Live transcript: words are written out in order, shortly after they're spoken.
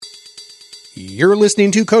You're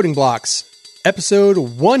listening to Coding Blocks, episode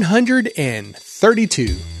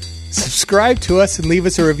 132. Subscribe to us and leave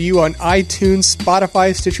us a review on iTunes,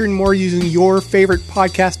 Spotify, Stitcher, and more using your favorite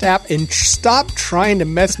podcast app. And stop trying to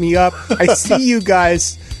mess me up. I see you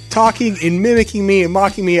guys talking and mimicking me and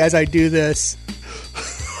mocking me as I do this.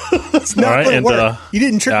 It's not going to work. You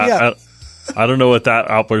didn't trip me up. I don't know what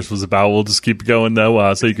that outburst was about. We'll just keep going,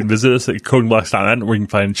 though. So you can visit us at codingblocks.net, where you can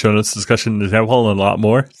find show notes, discussion, example, and a lot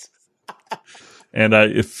more. And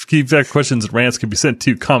if feedback, questions, and rants can be sent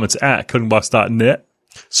to comments at codingblocks.net.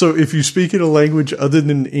 So if you speak in a language other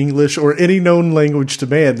than English or any known language to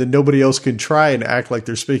man, then nobody else can try and act like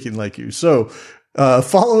they're speaking like you. So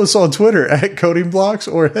follow us on Twitter at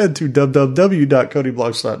codingblocks or head to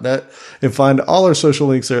www.codingblocks.net and find all our social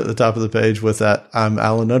links there at the top of the page. With that, I'm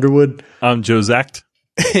Alan Underwood. I'm Joe Zacht.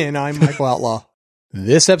 And I'm Michael Outlaw.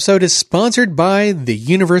 This episode is sponsored by the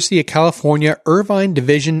University of California Irvine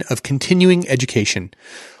Division of Continuing Education.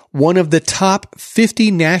 One of the top 50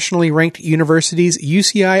 nationally ranked universities,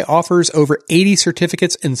 UCI offers over 80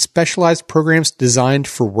 certificates and specialized programs designed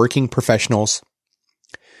for working professionals.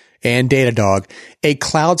 And Datadog, a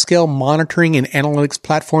cloud-scale monitoring and analytics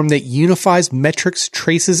platform that unifies metrics,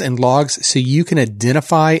 traces, and logs so you can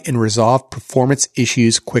identify and resolve performance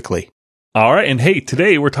issues quickly. All right, and hey,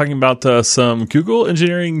 today we're talking about some Google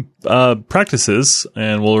engineering practices,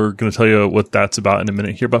 and we're going to tell you what that's about in a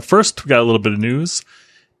minute here. But first, we got a little bit of news,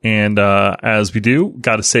 and as we do,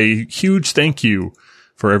 got to say huge thank you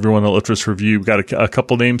for everyone that left us a review. We've got a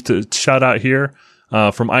couple names to shout out here.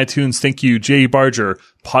 From iTunes, thank you, Jay Barger,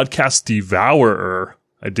 Podcast Devourer,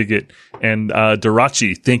 I dig it, and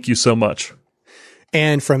Darachi, thank you so much.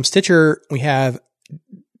 And from Stitcher, we have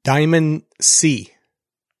Diamond C.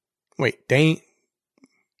 Wait,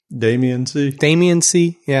 Damien C. Damien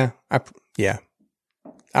C. Yeah. That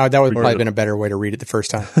would probably have been a better way to read it the first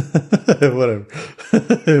time. Whatever.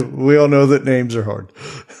 We all know that names are hard.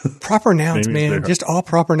 Proper nouns, man. Just all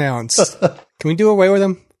proper nouns. Can we do away with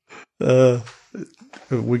them? We're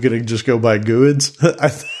going to just go by GUIDs?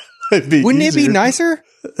 Wouldn't it be nicer?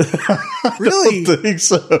 Really? I don't think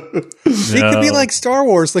so. It could be like Star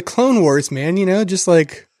Wars, the Clone Wars, man. You know, just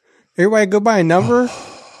like everybody go by a number.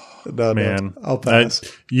 No, man, I'll pass.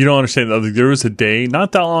 You don't understand. There was a day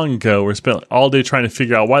not that long ago where we spent all day trying to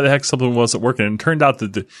figure out why the heck something wasn't working. And it turned out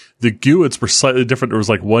that the GUIDs were slightly different. There was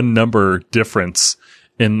like one number difference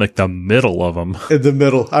in like the middle of them. In the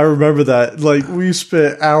middle. I remember that. Like we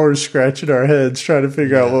spent hours scratching our heads trying to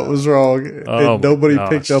figure out what was wrong. And nobody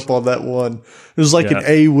picked up on that one. It was like an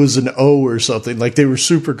A was an O or something. Like they were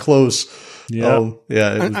super close. Yeah.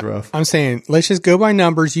 It was rough. I'm saying, let's just go by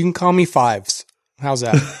numbers. You can call me fives. How's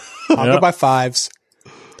that? I'll go by fives.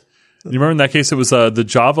 You remember in that case, it was the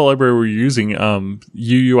Java library we were using,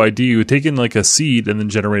 UUID. You would take in like a seed and then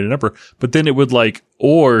generate a number, but then it would like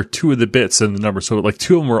or two of the bits in the number. So like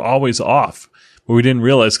two of them were always off, but we didn't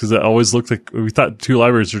realize because it always looked like we thought two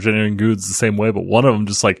libraries were generating GUIDs the same way, but one of them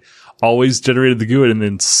just like always generated the GUID and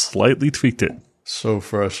then slightly tweaked it. So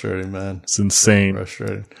frustrating, man. It's insane. So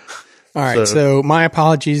frustrating. All right. So my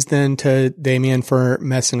apologies then to Damien for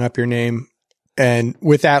messing up your name. And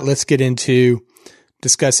with that, let's get into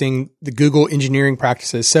discussing the Google engineering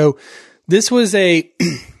practices. So this was I'm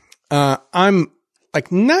like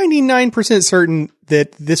 99% certain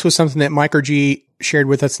that this was something that Mike or G shared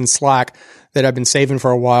with us in Slack that I've been saving for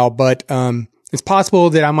a while, but it's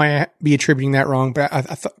possible that I might be attributing that wrong, but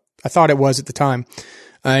I thought it was at the time.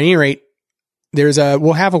 At any rate,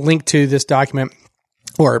 we'll have a link to this document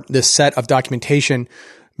or this set of documentation,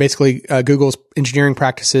 basically Google's engineering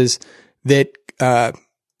practices that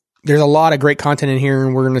there's a lot of great content in here,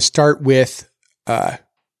 and we're going to start with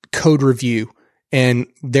code review and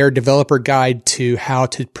their developer guide to how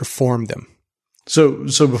to perform them. So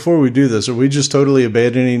before we do this, are we just totally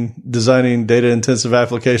abandoning designing data-intensive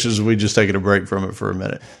applications, or are we just taking a break from it for a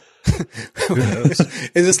minute?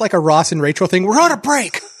 Is this like a Ross and Rachel thing? We're on a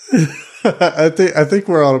break! I think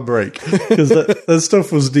we're on a break, because that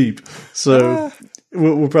stuff was deep. So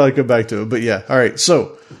we'll probably come back to it. But yeah, all right.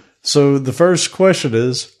 So the first question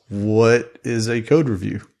is, what is a code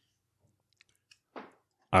review?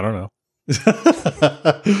 I don't know. Isn't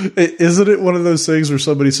it one of those things where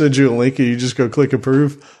somebody sends you a link and you just go click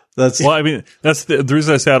approve? That's the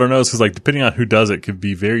reason I say I don't know is because like depending on who does it could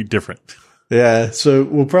be very different. Yeah, so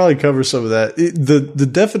we'll probably cover some of that. The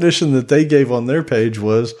definition that they gave on their page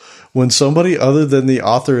was when somebody other than the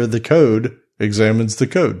author of the code examines the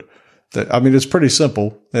code. It's pretty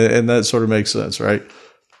simple, and that sort of makes sense, right?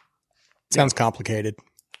 Sounds complicated.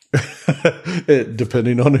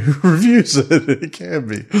 Depending on who reviews it, it can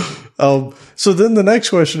be. So then the next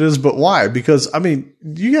question is, but why? Because, I mean,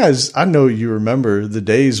 you guys, I know you remember the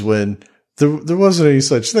days when there wasn't any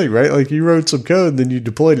such thing, right? Like you wrote some code and then you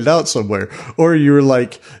deployed it out somewhere. Or you were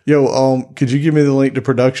like, yo, could you give me the link to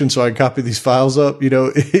production so I can copy these files up?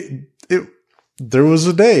 There was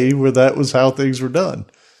a day where that was how things were done.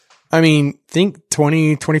 I mean, think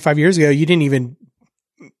 20, 25 years ago, you didn't even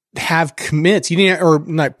have commits. You didn't, or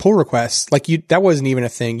like pull requests. Like that wasn't even a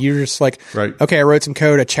thing. You were just like, right. Okay, I wrote some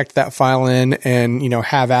code. I checked that file in and,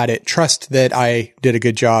 have at it. Trust that I did a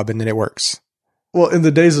good job and that it works. Well, in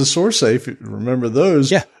the days of SourceSafe, remember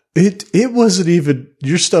those? Yeah. It wasn't even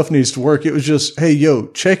your stuff needs to work. It was just, hey,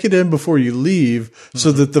 check it in before you leave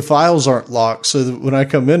so that the files aren't locked so that when I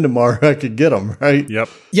come in tomorrow, I can get them, right? Yep.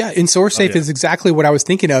 Yeah. In SourceSafe is exactly what I was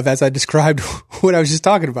thinking of as I described what I was just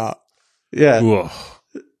talking about. Yeah. Whoa.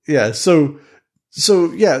 Yeah. So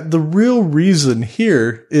yeah, the real reason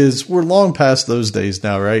here is we're long past those days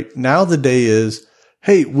now, right? Now the day is,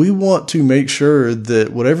 hey, we want to make sure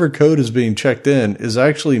that whatever code is being checked in is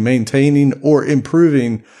actually maintaining or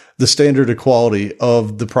improving the standard of quality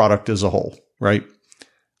of the product as a whole, right?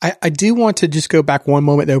 I do want to just go back one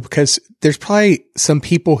moment though, because there's probably some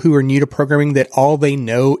people who are new to programming that all they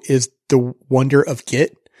know is the wonder of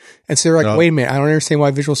Git. And so they're like, wait a minute, I don't understand why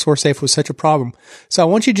Visual SourceSafe was such a problem. So I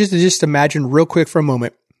want you just imagine real quick for a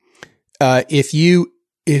moment,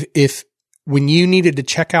 if when you needed to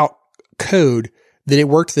check out code, that it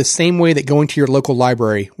worked the same way that going to your local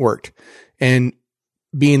library worked. And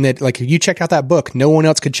being that, like, if you checked out that book, no one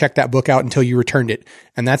else could check that book out until you returned it.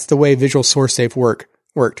 And that's the way Visual SourceSafe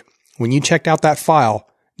worked. When you checked out that file,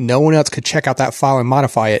 no one else could check out that file and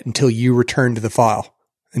modify it until you returned the file,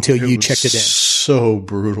 until you checked it in. So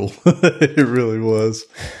brutal. It really was.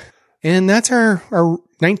 And that's our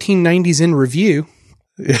 1990s in review.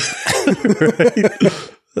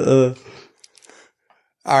 Right.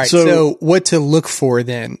 All right. So what to look for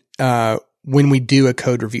then, when we do a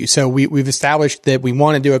code review? So we've established that we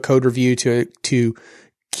want to do a code review to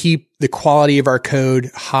keep the quality of our code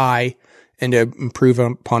high and to improve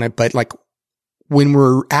upon it. But like when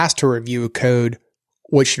we're asked to review a code,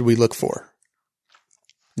 what should we look for?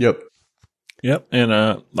 Yep.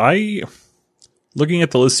 And, looking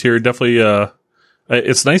at the list here, definitely,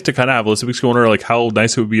 it's nice to kind of have a list. It makes you wonder like how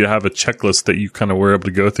nice it would be to have a checklist that you kind of were able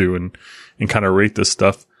to go through and kind of rate this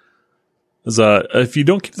stuff. If you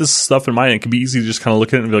don't keep this stuff in mind, it can be easy to just kind of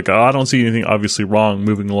look at it and be like, oh, I don't see anything obviously wrong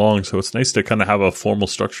moving along. So it's nice to kind of have a formal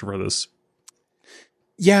structure for this.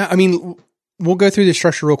 Yeah. I mean, we'll go through the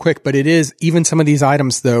structure real quick, but it is even some of these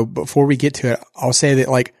items though, before we get to it, I'll say that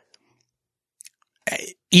like,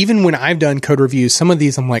 even when I've done code reviews, some of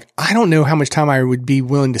these I'm like, I don't know how much time I would be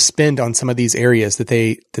willing to spend on some of these areas that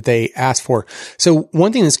they ask for. So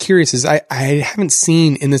one thing that's curious is I haven't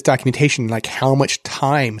seen in this documentation like how much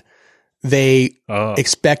time they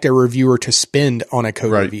expect a reviewer to spend on a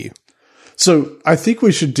code review. So I think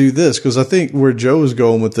we should do this because I think where Joe is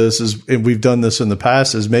going with this is, and we've done this in the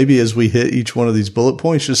past, is maybe as we hit each one of these bullet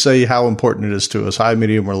points, just say how important it is to us, high,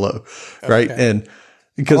 medium, or low, right? And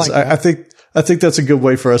because I think that's a good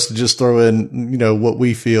way for us to just throw in, what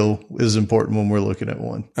we feel is important when we're looking at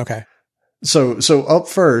one. Okay. So up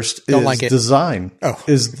first is design. Oh,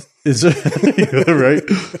 is right?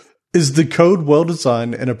 Is the code well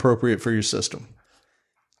designed and appropriate for your system?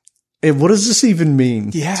 And what does this even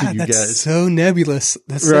mean to you that's guys? So nebulous.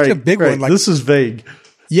 That's such a big one. Like, this is vague.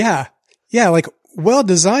 Yeah. Yeah. Like well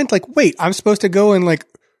designed. Like, wait, I'm supposed to go and like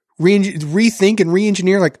rethink and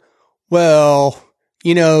re-engineer. Like, well,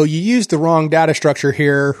 you used the wrong data structure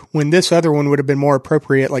here when this other one would have been more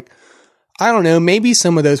appropriate. Like, I don't know, maybe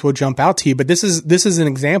some of those will jump out to you, but this is an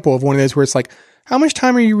example of one of those where it's like, how much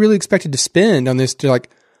time are you really expected to spend on this to like,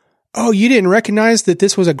 oh, you didn't recognize that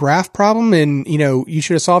this was a graph problem and, you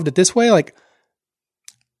should have solved it this way. Like,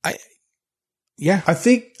 I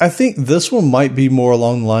think this one might be more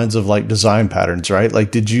along the lines of like design patterns, right? Like,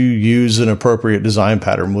 did you use an appropriate design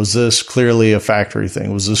pattern? Was this clearly a factory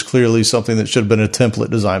thing? Was this clearly something that should have been a template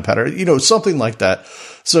design pattern? Something like that.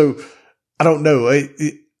 So I don't know.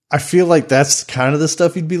 I feel like that's kind of the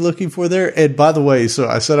stuff you'd be looking for there. And by the way, so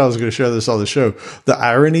I said I was going to share this on the show. The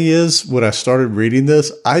irony is when I started reading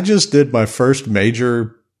this, I just did my first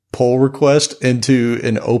major pull request into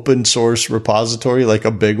an open source repository, like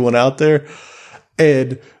a big one out there.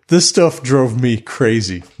 And this stuff drove me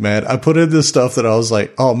crazy, man. I put in this stuff that I was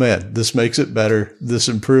like, oh man, this makes it better. This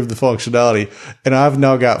improved the functionality. And I've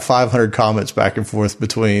now got 500 comments back and forth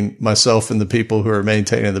between myself and the people who are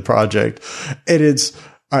maintaining the project. And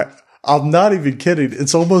I'm not even kidding.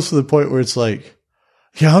 It's almost to the point where it's like,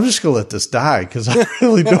 yeah, I'm just going to let this die because I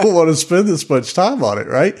really don't want to spend this much time on it,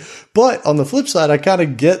 right? But on the flip side, I kind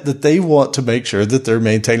of get that they want to make sure that they're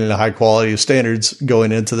maintaining a high quality of standards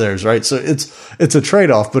going into theirs, right? So it's a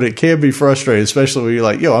trade-off, but it can be frustrating, especially when you're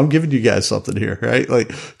like, yo, I'm giving you guys something here, right?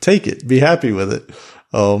 Like, take it, be happy with it.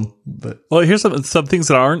 But well, here's some things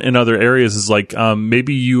that aren't in other areas is like,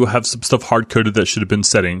 maybe you have some stuff hard coded that should have been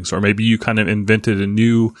settings, or maybe you kind of invented a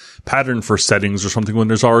new pattern for settings or something when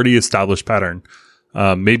there's already established pattern.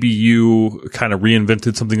 Maybe you kind of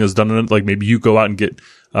reinvented something that's done in it. Like maybe you go out and get,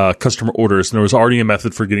 customer orders, and there was already a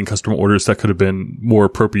method for getting customer orders that could have been more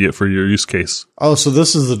appropriate for your use case. Oh, so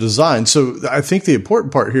this is the design. So I think the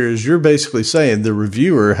important part here is you're basically saying the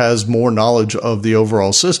reviewer has more knowledge of the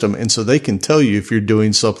overall system. And so they can tell you if you're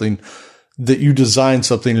doing something that you designed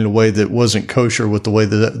something in a way that wasn't kosher with the way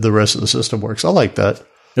that the rest of the system works. I like that.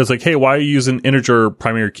 It's like, hey, why are you using integer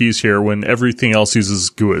primary keys here when everything else uses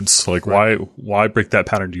GUIDs? Like, right. why break that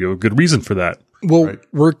pattern? Do you have a good reason for that? Well, right.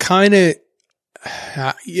 We're kind of,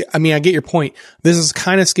 I mean, I get your point. This is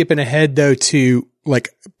kind of skipping ahead though to like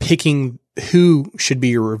picking who should be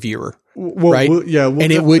your reviewer, Well, right? We'll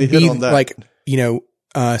and it would be like,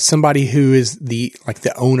 somebody who is the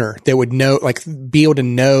owner that would know, like be able to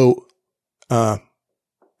know, I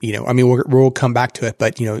mean, we'll come back to it,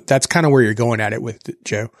 but that's kind of where you're going at it with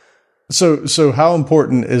Joe. So how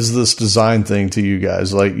important is this design thing to you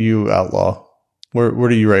guys? Like you, Outlaw, where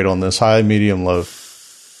do you rate on this? High, medium, low?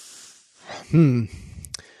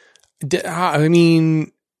 I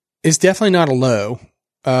mean, it's definitely not a low.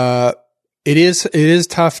 It is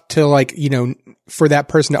tough to for that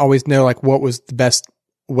person to always know like what was the best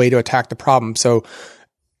way to attack the problem. So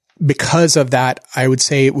because of that, I would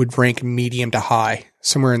say it would rank medium to high,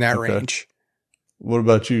 somewhere in that range. What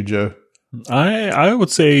about you, Joe? I would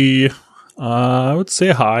say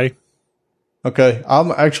high. Okay.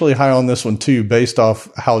 I'm actually high on this one too, based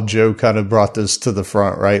off how Joe kind of brought this to the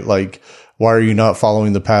front, right? Like, why are you not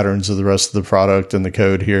following the patterns of the rest of the product and the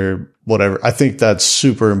code here? Whatever. I think that's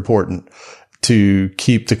super important to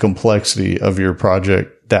keep the complexity of your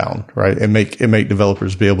project down, right? And make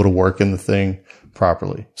developers be able to work in the thing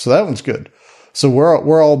properly. So that one's good. So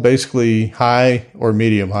we're all basically high or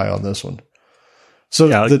medium high on this one. So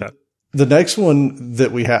yeah, I like that. The next one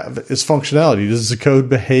that we have is functionality. Does the code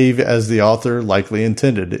behave as the author likely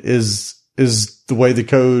intended? Is the way the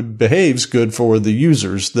code behaves good for the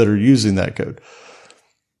users that are using that code?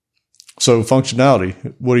 So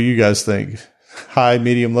functionality, what do you guys think? High,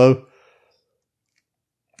 medium, low?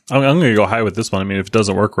 I'm going to go high with this one. I mean, if it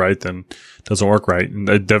doesn't work right, then it doesn't work right. And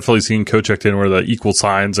I've definitely seen code checked in where the equal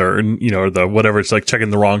signs are, or the whatever. It's like checking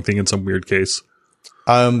the wrong thing in some weird case.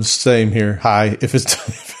 Same here. High. If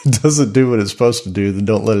it doesn't do what it's supposed to do, then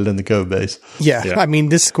don't let it in the code base. Yeah. I mean,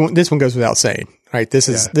 this one goes without saying, right? This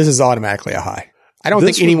is automatically a high. I don't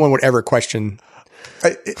think anyone would ever question.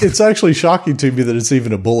 It's actually shocking to me that it's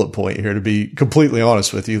even a bullet point here, to be completely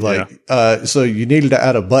honest with you. Like, so you needed to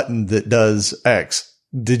add a button that does X.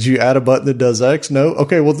 Did you add a button that does X? No.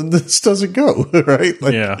 Okay. Well, then this doesn't go, right?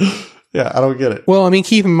 Like, yeah. I don't get it. Well, I mean,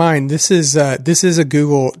 keep in mind, this is a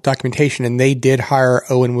Google documentation, and they did hire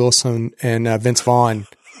Owen Wilson and Vince Vaughn.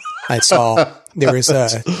 I saw there was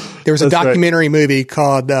a documentary movie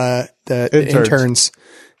called the Interns.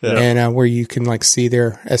 Yeah. And where you can like see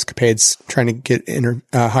their escapades trying to get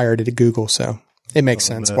hired at Google. So it makes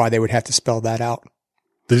sense why they would have to spell that out.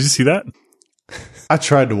 Did you see that? I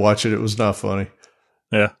tried to watch it. It was not funny.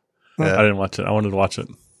 Yeah. I didn't watch it. I wanted to watch it.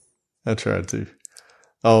 I tried to.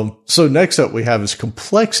 So next up we have is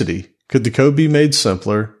complexity. Could the code be made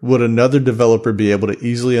simpler? Would another developer be able to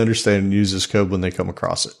easily understand and use this code when they come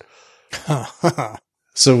across it?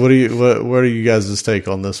 So what are you guys' take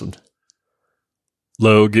on this one?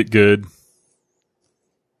 Low, get good.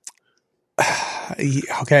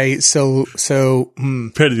 Okay, so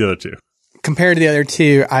compared to the other two. Compared to the other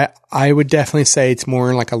two, I would definitely say it's more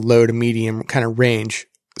in like a low to medium kind of range.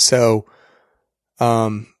 So,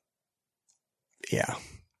 yeah.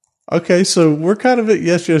 Okay, so we're kind of at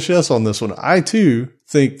yes on this one. I too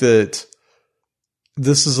think that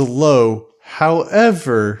this is a low.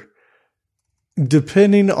 However,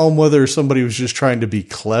 depending on whether somebody was just trying to be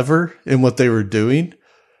clever in what they were doing,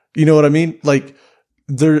 you know what I mean? Like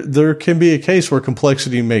there can be a case where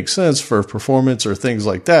complexity makes sense for performance or things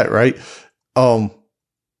like that, right?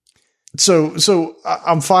 So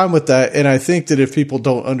I'm fine with that. And I think that if people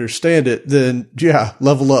don't understand it, then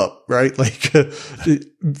level up, right? Like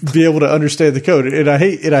be able to understand the code. And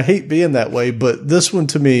I hate being that way, but this one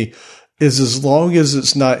to me is as long as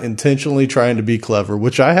it's not intentionally trying to be clever,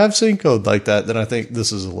 which I have seen code like that, then I think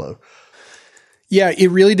this is a low. Yeah.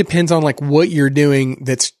 It really depends on like what you're doing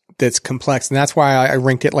that's that's complex. And that's why I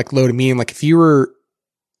ranked it like low to medium. Like if you were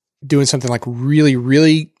doing something like really,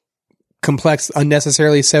 really complex,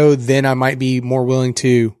 unnecessarily so, then I might be more willing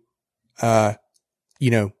to,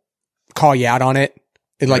 call you out on it.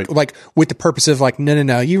 And like with the purpose of like,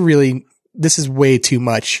 no, you really, this is way too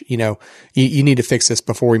much. You need to fix this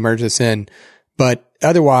before we merge this in. But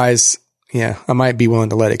otherwise, yeah, I might be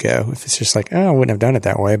willing to let it go if it's just like, oh, I wouldn't have done it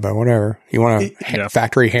that way, but whatever. You want to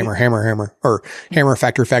factory hammer, or hammer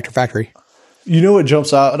factory. You know what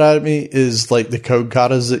jumps out at me is like the code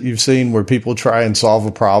katas that you've seen where people try and solve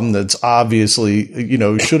a problem that's obviously,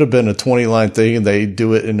 should have been a 20-line thing and they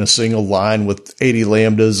do it in a single line with 80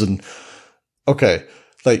 lambdas and okay,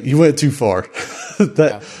 like you went too far.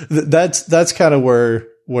 That's kind of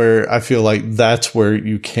where I feel like that's where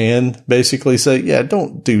you can basically say, yeah,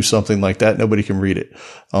 don't do something like that. Nobody can read it.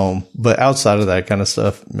 But outside of that kind of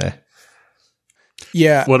stuff, meh.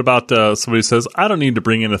 Yeah. What about somebody says, I don't need to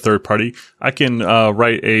bring in a third party. I can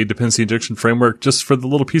write a dependency injection framework just for the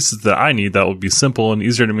little pieces that I need that will be simple and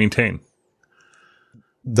easier to maintain.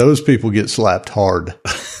 Those people get slapped hard.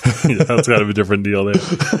 Yeah, that's kind of a different deal there.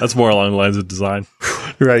 That's more along the lines of design.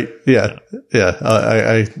 Right. Yeah.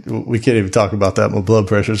 We can't even talk about that. My blood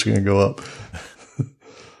pressure is going to go up.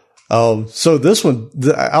 So this one,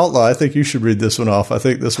 the Outlaw, I think you should read this one off. I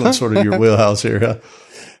think this one's sort of your wheelhouse here. Huh?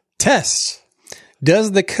 Tests.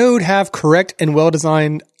 Does the code have correct and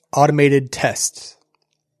well-designed automated tests?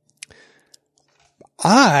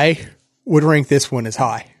 I would rank this one as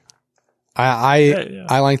high.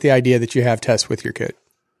 I like the idea that you have tests with your code.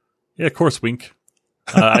 Yeah, of course, wink.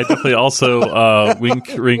 I definitely also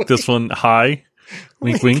rank this one high.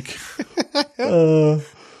 Wink.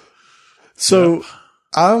 So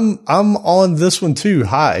I'm on this one too,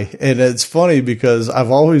 high. And it's funny because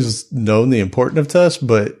I've always known the importance of tests,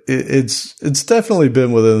 but it's definitely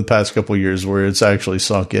been within the past couple of years where it's actually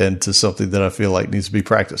sunk into something that I feel like needs to be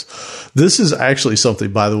practiced. This is actually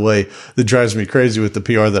something, by the way, that drives me crazy with the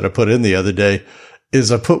PR that I put in the other day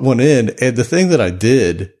is I put one in and the thing that I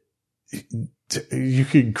did, you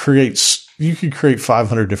could create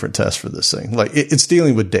 500 different tests for this thing. Like it's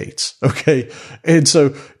dealing with dates. Okay. And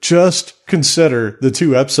so just consider the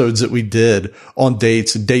 2 episodes that we did on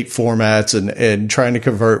dates and date formats and trying to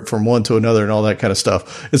convert from one to another and all that kind of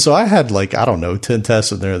stuff. And so I had 10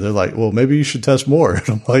 tests in there. They're like, well, maybe you should test more. And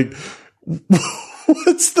I'm like,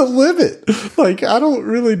 what's the limit? Like, I don't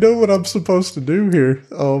really know what I'm supposed to do here.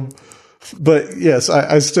 But yes,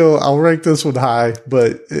 I'll rank this one high,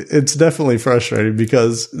 but it's definitely frustrating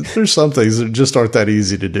because there's some things that just aren't that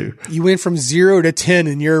easy to do. You went from 0 to 10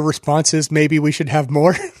 and your response is maybe we should have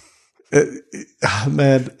more.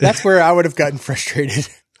 Man, that's where I would have gotten frustrated.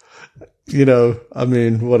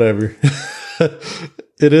 Whatever.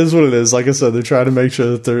 It is what it is. Like I said, they're trying to make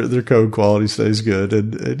sure that their code quality stays good.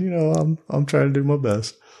 And I'm trying to do my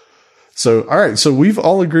best. So, all right. So we've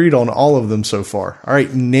all agreed on all of them so far. All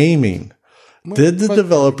right. Naming. Did the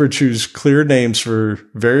developer choose clear names for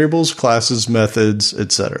variables, classes, methods,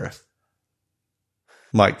 etc.?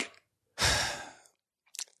 Mike.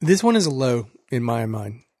 This one is low in my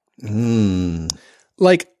mind. If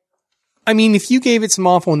you gave it some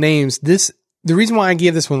awful names, the reason why I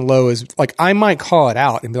give this one low is I might call it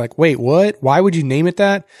out and be like, wait, what? Why would you name it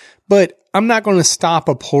that? But I'm not going to stop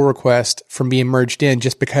a pull request from being merged in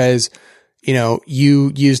just because,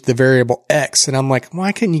 you used the variable X. And I'm like,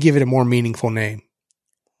 why couldn't you give it a more meaningful name?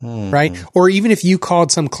 Right. Or even if you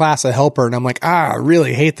called some class a helper and I'm like, I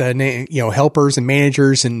really hate the name, helpers and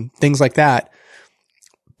managers and things like that.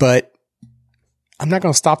 But I'm not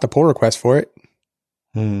going to stop the pull request for it.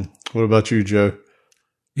 What about you, Joe?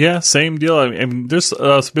 Yeah, same deal. I mean, there's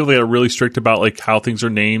some people that are really strict about how things are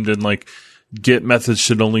named and get methods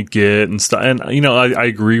should only get and stuff. And, I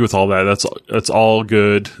agree with all that. That's all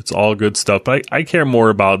good. It's all good stuff. But I care more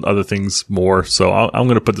about other things more. So I'm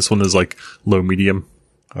going to put this one as low medium.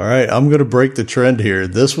 All right. I'm going to break the trend here.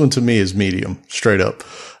 This one to me is medium, straight up.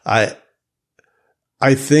 I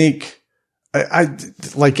think I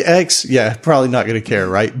like X. Yeah, probably not going to care.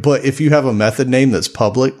 Right. But if you have a method name that's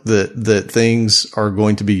public that things are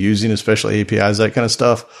going to be using, especially APIs, that kind of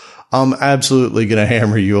stuff, I'm absolutely going to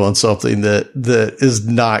hammer you on something that is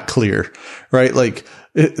not clear, right?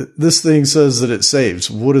 This thing says that it saves.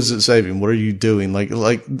 What is it saving? What are you doing? Like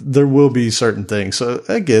there will be certain things. So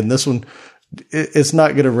again, this one, it's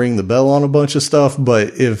not going to ring the bell on a bunch of stuff,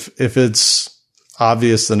 but if it's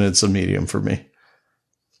obvious, then it's a medium for me.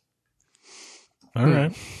 All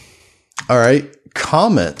right. All right.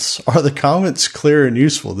 Comments. Are the comments clear and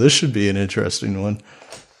useful? This should be an interesting one.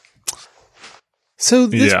 So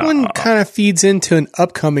this one kind of feeds into an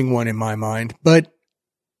upcoming one in my mind, but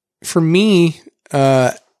for me,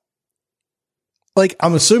 like,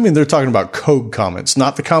 I'm assuming they're talking about code comments,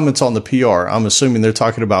 not the comments on the PR. I'm assuming they're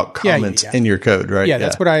talking about comments in your code, right? Yeah,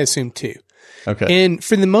 that's what I assume too. Okay. And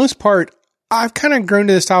for the most part, I've kind of grown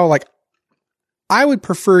to the style, like, I would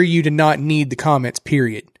prefer you to not need the comments,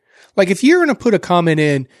 period. Like, if you're going to put a comment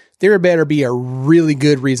in, there better be a really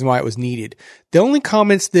good reason why it was needed. The only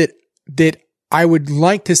comments that I would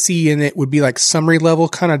like to see in it would be like summary level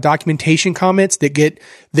kind of documentation comments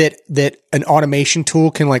that an automation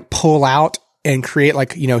tool can like pull out and create,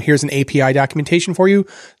 like, here's an API documentation for you.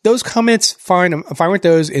 Those comments, fine. I'm fine with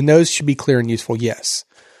those, and those should be clear and useful. Yes.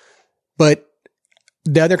 But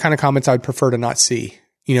the other kind of comments I would prefer to not see,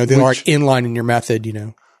 they're like inline in your method,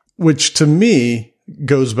 Which to me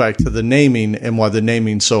goes back to the naming and why the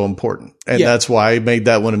naming's so important. And that's why I made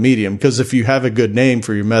that one a medium. Because if you have a good name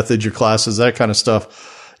for your method, your classes, that kind of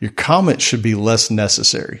stuff, your comments should be less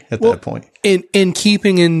necessary at that point. In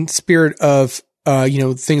keeping in spirit of,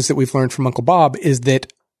 things that we've learned from Uncle Bob is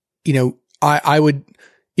that, I would,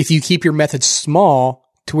 if you keep your method small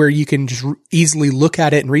to where you can just easily look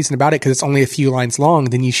at it and reason about it because it's only a few lines long,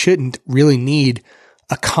 then you shouldn't really need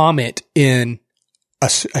a comment in a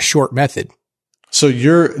short method.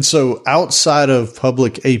 So outside of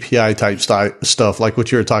public API type stuff, like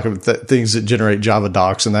what you're talking about, things that generate Java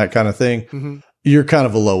docs and that kind of thing, you're kind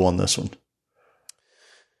of a low on this one.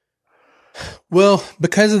 Well,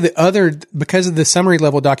 because of the summary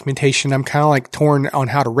level documentation, I'm kind of like torn on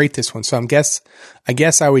how to rate this one. So I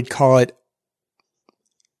guess I would call it.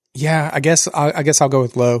 Yeah, I guess I'll go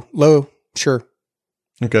with low. Low, sure.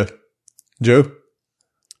 Okay, Joe.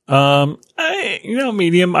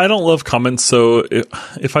 Medium. I don't love comments, so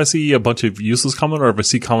if I see a bunch of useless comment or if I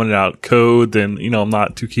see commented out code, then I'm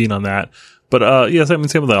not too keen on that. But yes, same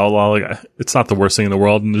with that. Like, it's not the worst thing in the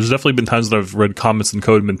world, and there's definitely been times that I've read comments in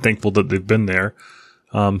code and been thankful that they've been there.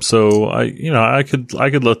 So I could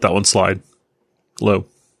let that one slide low.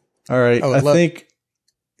 All right, I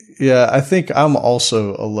think I'm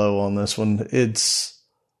also a low on this one.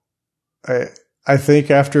 I think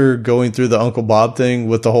after going through the Uncle Bob thing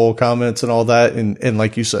with the whole comments and all that, and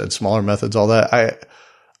like you said, smaller methods, all that,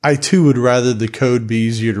 I too would rather the code be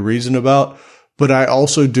easier to reason about. But I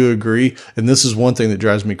also do agree, and this is one thing that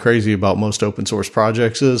drives me crazy about most open source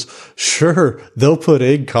projects is, sure, they'll put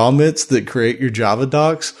in comments that create your Java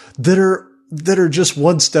docs that are just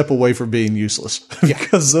one step away from being useless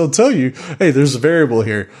because they'll tell you, hey, there's a variable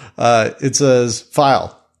here. It says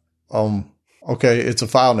file. Okay, it's a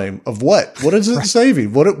file name of what? What is it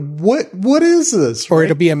saving? What is this? Or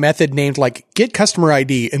it'll be a method named like get customer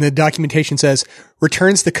ID, and the documentation says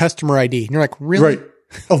returns the customer ID, and you're like, really? Right.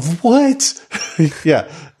 Of what? yeah,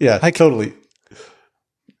 totally.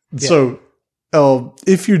 Yeah. So,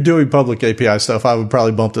 if you're doing public API stuff, I would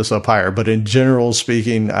probably bump this up higher. But in general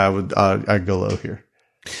speaking, I'd go low here.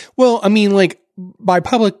 Well, I mean, like by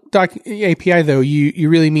public API though, you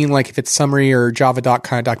really mean like if it's summary or Java doc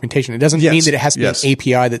kind of documentation. It doesn't mean that it has to be an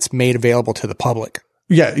API that's made available to the public.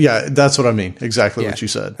 Yeah, that's what I mean. Exactly what you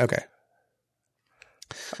said. Okay.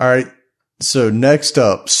 All right. So next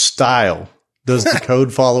up, style. Does the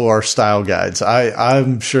code follow our style guides?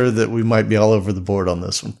 I'm sure that we might be all over the board on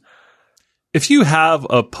this one. If you have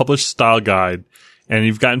a published style guide and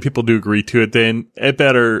you've gotten people to agree to it, then it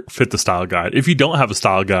better fit the style guide. If you don't have a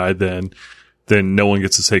style guide, then no one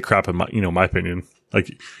gets to say crap in my opinion.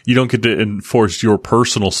 Like, you don't get to enforce your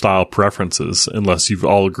personal style preferences unless you've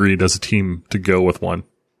all agreed as a team to go with one.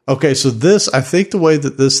 Okay, so I think the way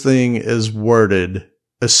that this thing is worded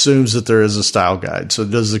assumes that there is a style guide. So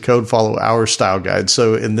does the code follow our style guide?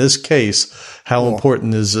 So in this case, how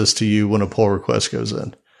important is this to you when a pull request goes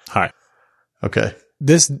in? Hi. Okay.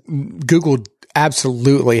 This Google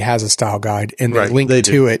absolutely has a style guide, and they link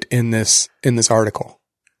to it in this article.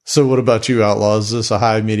 So what about you, Outlaw? Is this a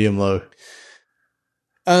high, medium, low?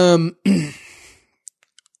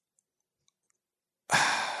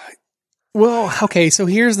 Well, okay. So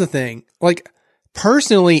here's the thing. Like,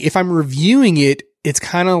 personally, if I'm reviewing it, it's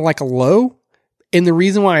kind of like a low. And the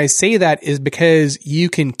reason why I say that is because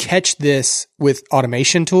you can catch this with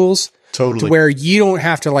automation tools. Totally. To where you don't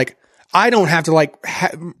have to I don't have to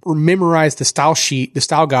memorize the style sheet, the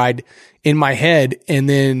style guide in my head. And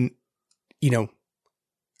then,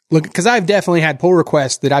 look, cause I've definitely had pull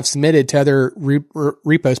requests that I've submitted to other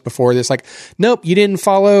repos before. That's like, nope, you didn't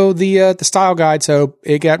follow the style guide. So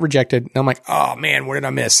it got rejected. And I'm like, oh man, what did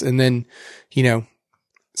I miss? And then,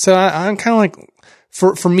 so I'm kind of like,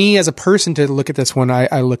 for me as a person to look at this one,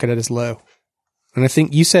 I look at it as low. And I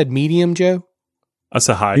think you said medium, Joe? I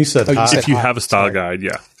said high. You said high. If you have a style guide,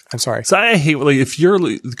 yeah. I'm sorry. So I hate, if your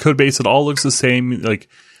code base, it all looks the same,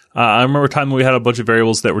 I remember a time when we had a bunch of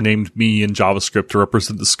variables that were named me in JavaScript to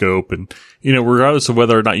represent the scope. And, regardless of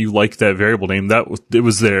whether or not you like that variable name, it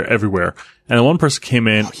was there everywhere. And then one person came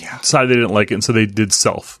in, decided they didn't like it, and so they did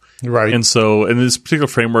self. Right. And this particular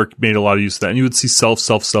framework made a lot of use of that. And you would see self.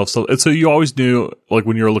 And so you always knew, like,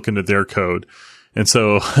 when you were looking at their code. And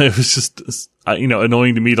so it was just,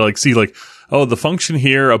 annoying to me to, like, see, like, oh, the function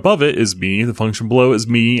here above it is me. The function below is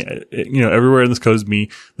me. Everywhere in this code is me.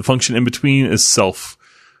 The function in between is self.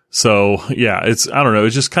 So yeah, I don't know.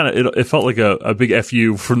 It's just kind of, it felt like a big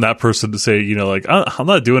FU from that person to say, like, I'm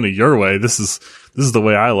not doing it your way. This is the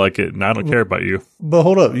way I like it, and I don't care about you. But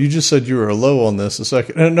hold up. You just said you were low on this a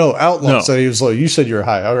second. No, Outlaw said he was low. You said you were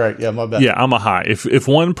high. All right. Yeah, my bad. Yeah, I'm a high. If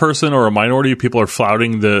one person or a minority of people are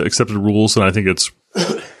flouting the accepted rules, then I think it's,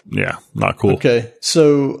 not cool. Okay.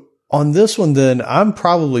 So on this one, then I'm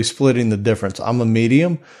probably splitting the difference. I'm a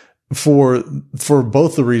medium for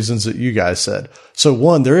both the reasons that you guys said. So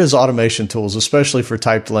one, there is automation tools, especially for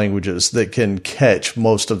typed languages, that can catch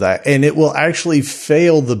most of that, and it will actually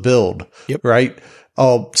fail the build. Yep. Right.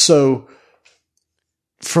 So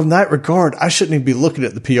from that regard, I shouldn't even be looking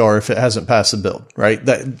at the PR if it hasn't passed the build. Right.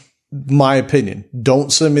 That, my opinion,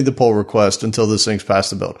 don't send me the pull request until this thing's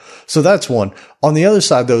passed the build. So that's one. On the other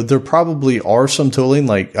side, though, there probably are some tooling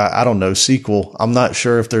like, I don't know, SQL. I'm not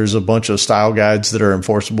sure if there's a bunch of style guides that are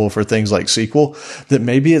enforceable for things like SQL, that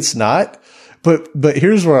maybe it's not. But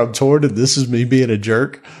here's where I'm torn, and this is me being a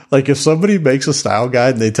jerk. Like, if somebody makes a style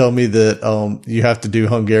guide and they tell me that you have to do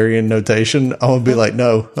Hungarian notation, I'm gonna be like,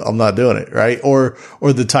 no, I'm not doing it, right? Or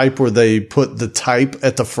the type where they put the type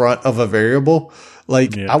at the front of a variable.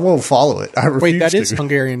 Like, I won't follow it. I refuse. Wait, that to. is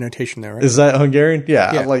Hungarian notation, though, right? Is that Hungarian?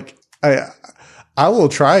 Yeah. Like, I will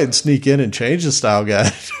try and sneak in and change the style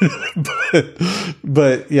guide,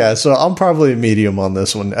 but yeah. So I'm probably a medium on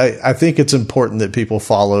this one. I think it's important that people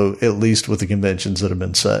follow at least with the conventions that have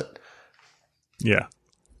been set. Yeah.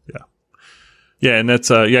 And that's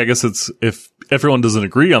I guess it's, if everyone doesn't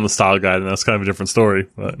agree on the style guide, then that's kind of a different story.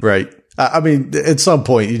 But. Right. I mean, at some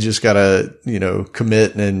point you just gotta,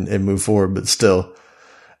 commit and move forward, but still.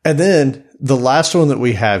 And then the last one that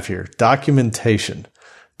we have here, documentation.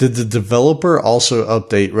 Did the developer also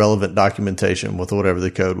update relevant documentation with whatever the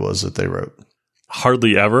code was that they wrote?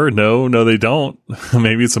 Hardly ever. No, they don't.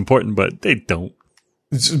 Maybe it's important, but they don't.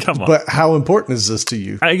 Come on. But how important is this to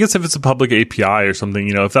you? I guess if it's a public API or something,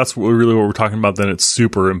 if that's really what we're talking about, then it's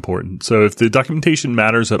super important. So if the documentation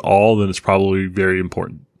matters at all, then it's probably very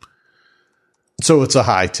important. So it's a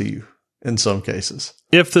high to you in some cases.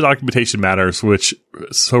 If the documentation matters, which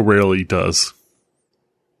so rarely does.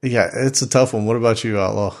 Yeah, it's a tough one. What about you,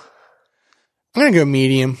 Outlaw? I'm going to go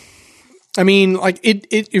medium. I mean, like,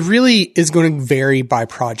 it really is going to vary by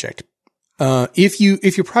project. If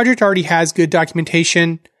your project already has good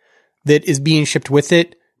documentation that is being shipped with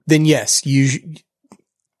it, then yes, you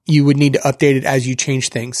would need to update it as you change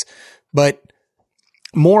things. But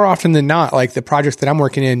more often than not, like the projects that I'm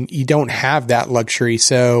working in, you don't have that luxury.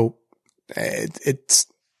 So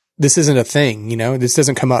this isn't a thing, this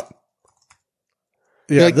doesn't come up.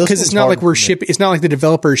 Yeah, because it's not like it's not like the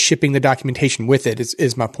developer is shipping the documentation with it,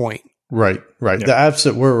 is my point. Right. Yeah. The apps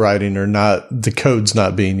that we're writing are not, the code's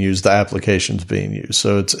not being used, the application's being used.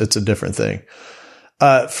 So it's a different thing.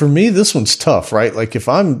 For me, this one's tough, right? Like if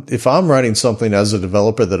I'm writing something as a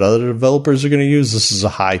developer that other developers are going to use, this is a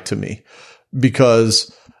high to me,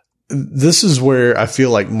 because this is where I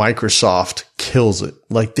feel like Microsoft kills it.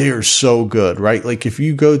 Like, they are so good, right? Like, if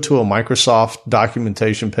you go to a Microsoft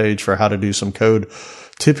documentation page for how to do some code,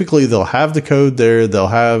 typically they'll have the code there. They'll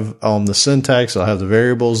have the syntax. They'll have the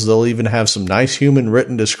variables. They'll even have some nice human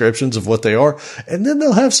written descriptions of what they are. And then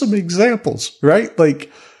they'll have some examples, right? Like,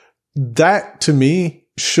 that to me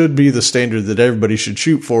should be the standard that everybody should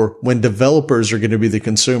shoot for when developers are going to be the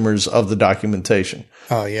consumers of the documentation.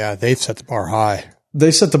 Oh yeah. They've set the bar high.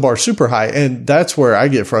 They set the bar super high. And that's where I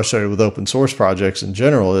get frustrated with open source projects in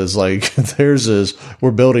general, is like, theirs is,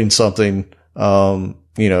 we're building something, go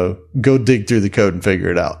dig through the code and figure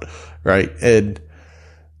it out. Right. And,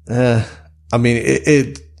 I mean,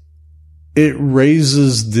 it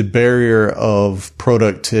raises the barrier of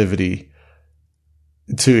productivity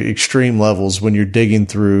to extreme levels when you're digging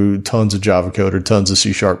through tons of Java code or tons of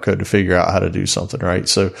C# code to figure out how to do something, right?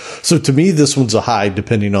 So to me, this one's a high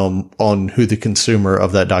depending on who the consumer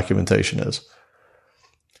of that documentation is.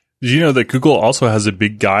 Did you know that Google also has a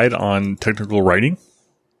big guide on technical writing?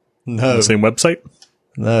 No. On the same website?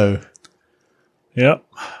 No. Yep.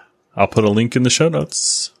 I'll put a link in the show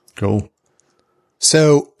notes. Cool.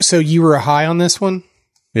 So you were a high on this one?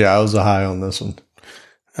 Yeah, I was a high on this one.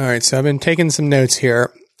 All right, so I've been taking some notes here,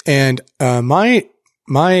 and oops,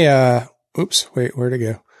 wait, where'd it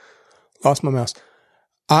go? lost my mouse.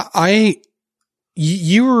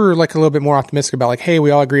 You were like a little bit more optimistic about like, hey,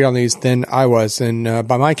 we all agreed on these than I was. And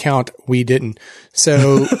by my count, we didn't.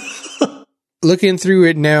 So looking through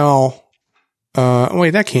it now,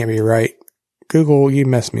 wait, that can't be right. Google, you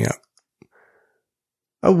messed me up.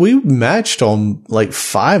 We matched on like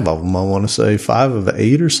 5 of them. I want to say 5 of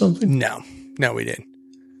 8 or something. No, we didn't.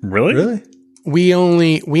 Really? We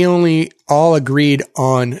only all agreed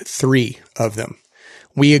on 3 of them.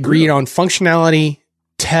 We agreed on functionality,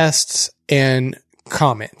 tests, and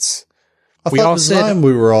comments. I thought design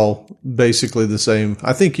we were all basically the same.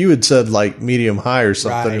 I think you had said like medium high or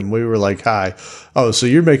something, and we were like high. Oh, so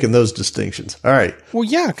you're making those distinctions. All right. Well,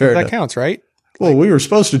 yeah, because that counts, right? Well, we were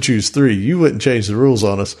supposed to choose 3. You wouldn't change the rules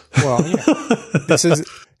on us. Well, yeah. This is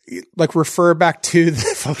like refer back to the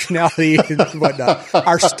functionality and whatnot.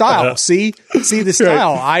 Our style. See the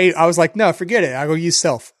style. Right. I was like, no, forget it. I go use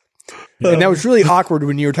self. And that was really awkward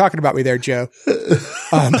when you were talking about me there, Joe.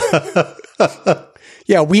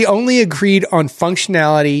 Yeah, we only agreed on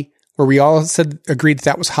functionality where we all agreed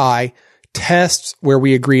that was high, tests where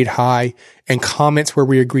we agreed high, and comments where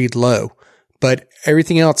we agreed low. But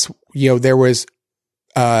everything else, there was,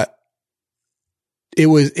 it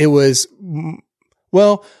was,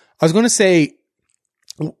 well, I was going to say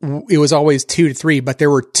it was always 2 to 3, but there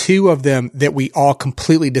were 2 of them that we all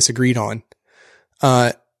completely disagreed on.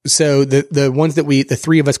 So the ones that the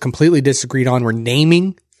 3 of us completely disagreed on were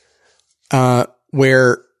naming,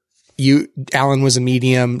 where Alan was a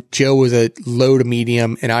medium, Joe was a low to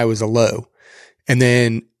medium, and I was a low. And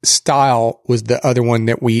then style was the other one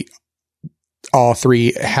that we all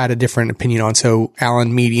 3 had a different opinion on. So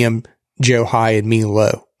Alan medium, Joe high, and me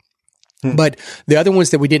low. But the other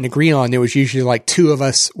ones that we didn't agree on, there was usually like 2 of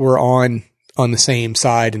us were on the same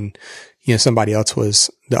side, and somebody else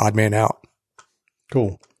was the odd man out.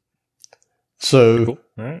 Cool. So cool.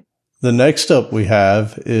 All right. The next up we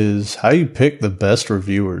have is how you pick the best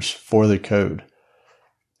reviewers for the code.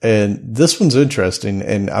 And this one's interesting.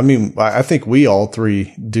 And I mean, I think we all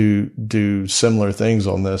 3 do similar things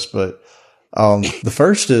on this, but the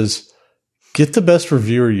first is get the best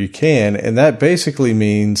reviewer you can. And that basically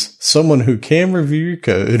means someone who can review your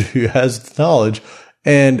code, who has the knowledge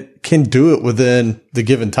and can do it within the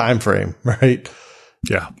given time frame, right?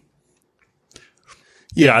 Yeah.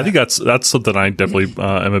 Yeah, I think that's something I definitely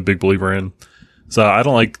am a big believer in. So I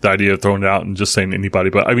don't like the idea of throwing it out and just saying anybody.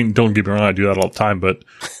 But I mean, don't get me wrong, I do that all the time. But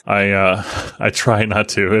I try not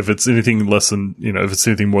to if it's anything less than if it's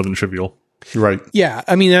anything more than trivial. Right. Yeah,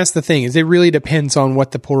 I mean that's the thing is it really depends on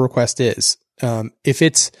what the pull request is. If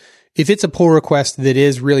it's a pull request that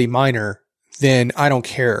is really minor, then I don't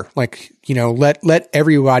care. Like let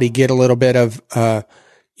everybody get a little bit of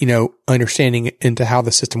understanding into how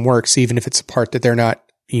the system works, even if it's a part that they're not,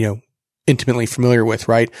 intimately familiar with,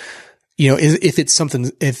 right? If it's something,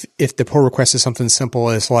 if the pull request is something simple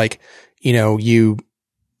as like,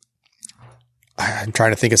 I'm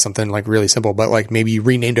trying to think of something like really simple, but like maybe you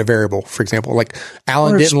renamed a variable, for example, like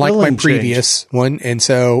Alan didn't like my previous one. And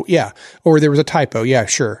so, yeah, or there was a typo. Yeah,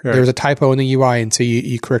 sure. Right. There was a typo in the UI. And so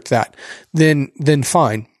you correct that, then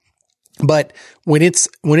fine. But when it's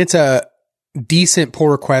a decent pull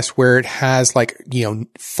request where it has like,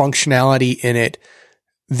 functionality in it,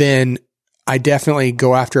 then I definitely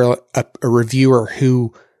go after a reviewer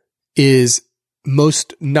who is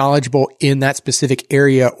most knowledgeable in that specific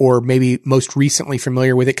area or maybe most recently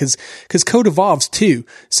familiar with it because code evolves too.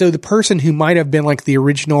 So the person who might have been like the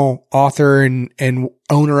original author and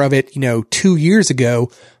owner of it, 2 years ago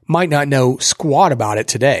might not know squat about it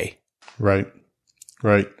today. Right.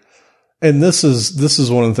 Right. And this is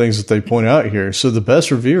one of the things that they point out here. So the best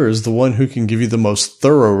reviewer is the one who can give you the most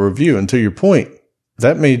thorough review. And to your point,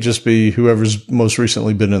 that may just be whoever's most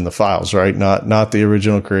recently been in the files, right? Not the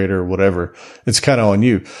original creator or whatever. It's kind of on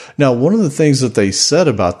you. Now, one of the things that they said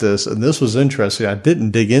about this, and this was interesting, I didn't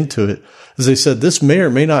dig into it, is they said this may or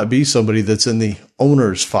may not be somebody that's in the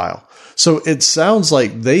owner's file. So it sounds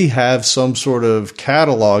like they have some sort of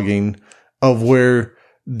cataloging of where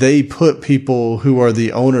they put people who are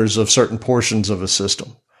the owners of certain portions of a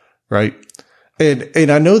system, right? And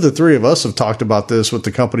I know the 3 of us have talked about this with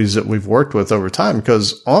the companies that we've worked with over time,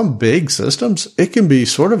 because on big systems, it can be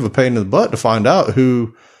sort of a pain in the butt to find out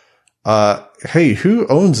who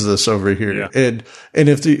owns this over here? Yeah. And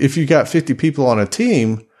if you got 50 people on a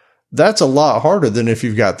team, that's a lot harder than if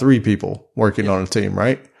you've got 3 people working on a team,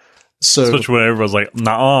 right? So, especially when everyone's like,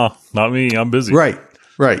 nah, not me, I'm busy. Right.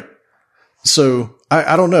 So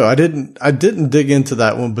I don't know. I didn't dig into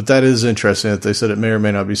that one, but that is interesting that they said it may or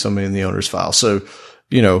may not be somebody in the owner's file. So,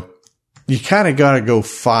 you you kind of got to go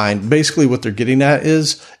find. Basically, what they're getting at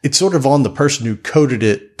is it's sort of on the person who coded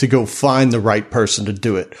it to go find the right person to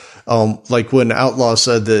do it. Like when Outlaw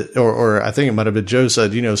said that, or I think it might have been Joe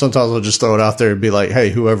said, sometimes I'll just throw it out there and be like, hey,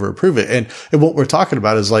 whoever approve it. And what we're talking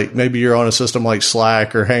about is like maybe you're on a system like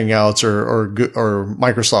Slack or Hangouts or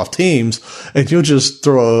Microsoft Teams, and you'll just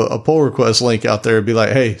throw a pull request link out there and be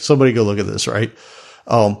like, hey, somebody go look at this, right?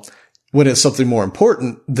 When it's something more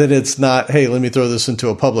important, then it's not, hey, let me throw this into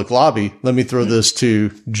a public lobby. Let me throw this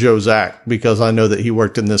to Joe Zack because I know that he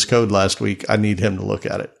worked in this code last week. I need him to look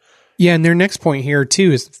at it. Yeah. And their next point here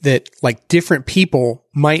too is that like different people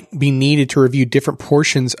might be needed to review different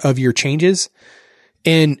portions of your changes.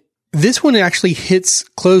 And this one actually hits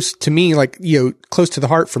close to me, like, close to the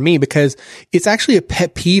heart for me because it's actually a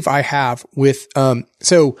pet peeve I have with,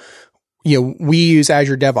 we use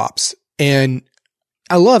Azure DevOps and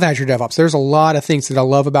I love Azure DevOps. There's a lot of things that I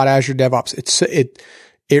love about Azure DevOps.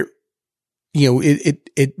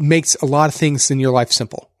 It makes a lot of things in your life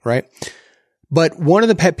simple, right? But one of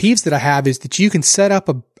the pet peeves that I have is that you can set up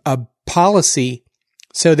a policy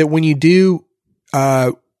so that when you do,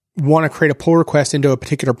 want to create a pull request into a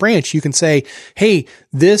particular branch, you can say, hey,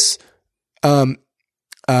 this, the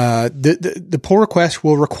pull request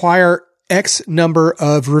will require X number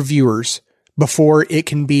of reviewers before it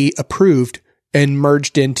can be approved and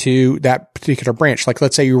merged into that particular branch. Like,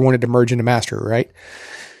 let's say you wanted to merge into master, right?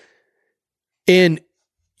 And,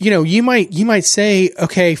 you might say,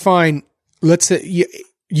 okay, fine. Let's say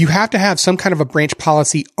you have to have some kind of a branch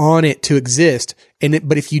policy on it to exist.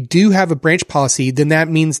 But if you do have a branch policy, then that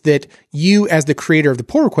means that you as the creator of the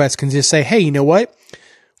pull request can just say, hey, you know what?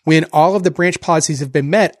 When all of the branch policies have been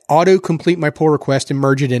met, auto complete my pull request and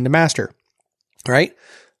merge it into master, right?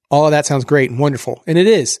 All of that sounds great and wonderful. And it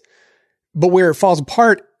is. But where it falls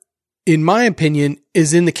apart, in my opinion,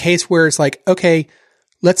 is in the case where it's like, okay,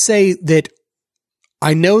 let's say that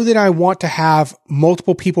I know that I want to have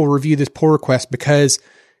multiple people review this pull request because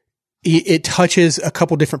it touches a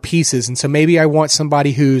couple different pieces. And so maybe I want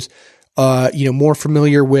somebody who's, more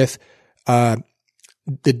familiar with, the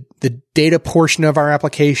data portion of our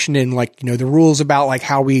application and the rules about like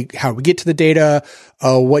how we get to the data,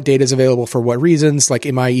 what data is available for what reasons. Like,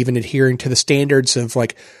 am I even adhering to the standards of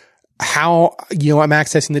like, how, I'm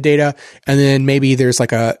accessing the data. And then maybe there's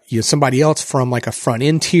like somebody else from like a front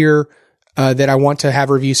end tier, that I want to have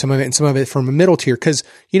review some of it and some of it from a middle tier. Cause,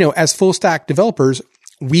 as full stack developers,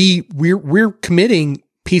 we're committing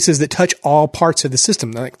pieces that touch all parts of the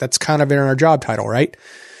system. Like that's kind of in our job title, right?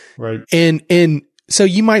 Right. And so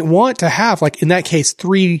you might want to have like, in that case,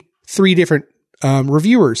 three different,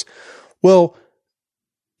 reviewers. Well,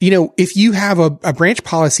 if you have a branch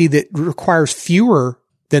policy that requires fewer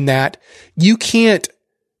than that, you can't,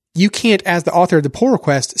 as the author of the pull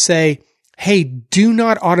request, say, hey, do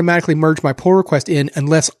not automatically merge my pull request in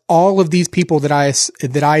unless all of these people that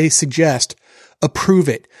I suggest approve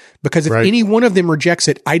it. Because if any one of them rejects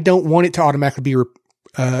it, I don't want it to automatically be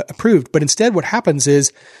approved. But instead, what happens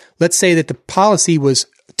is, let's say that the policy was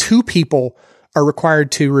 2 people are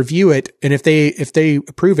required to review it, and if they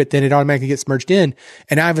approve it, then it automatically gets merged in.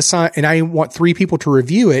 And I want 3 people to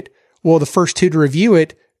review it. Well, the first 2 to review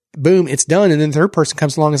it, boom, it's done. And then the third person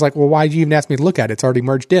comes along and is like, well, why did you even ask me to look at it? It's already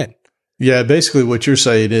merged in. Yeah, basically what you're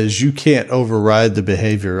saying is you can't override the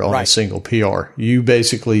behavior on a single PR.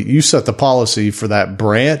 You set the policy for that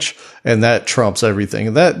branch and that trumps everything.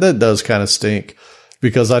 And that does kind of stink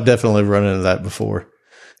because I definitely run into that before.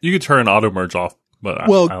 You could turn auto merge off, but I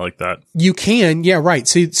like that. You can. Yeah, right.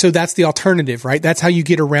 So that's the alternative, right? That's how you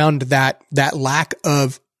get around that lack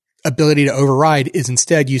of ability to override is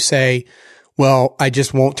instead you say, well, I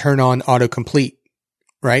just won't turn on autocomplete,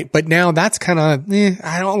 right? But now that's kind of,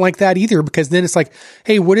 I don't like that either because then it's like,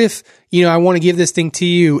 hey, what if, I want to give this thing to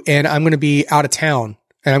you and I'm going to be out of town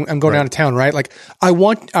and I'm going out of town, right? Like I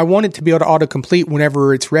want it to be able to autocomplete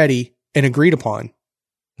whenever it's ready and agreed upon.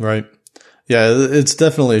 Right. Yeah, it's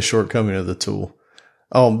definitely a shortcoming of the tool.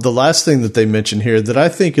 The last thing that they mention here that I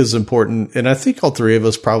think is important, and I think all 3 of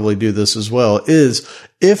us probably do this as well, is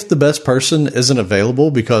if the best person isn't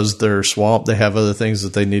available because they're swamped, they have other things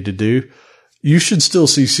that they need to do, you should still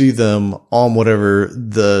CC them on whatever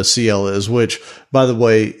the CL is, which, by the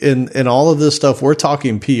way, in all of this stuff, we're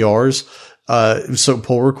talking PRs. So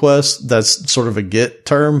pull requests, that's sort of a GET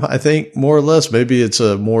term, I think, more or less. Maybe it's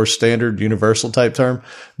a more standard universal type term,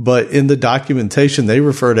 but in the documentation, they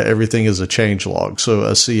refer to everything as a change log. So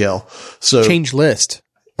a CL. So change list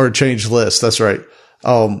or change list. That's right.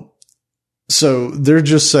 So they're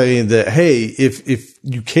just saying that, hey, if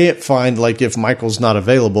you can't find, like if Michael's not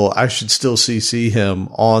available, I should still CC him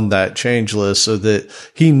on that change list so that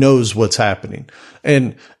he knows what's happening.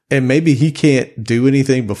 And and maybe he can't do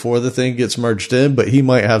anything before the thing gets merged in, but he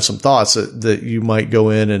might have some thoughts that you might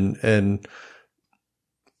go in and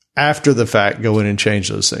after the fact go in and change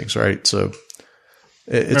those things, right? So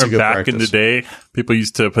it's a good back practice. in the day, people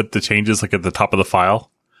used to put the changes like at the top of the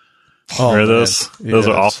file. Oh, Remember those? Those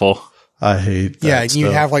are awful. I hate that. Yeah, you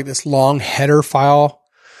stuff. have like this long header file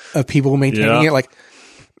of people maintaining it, like,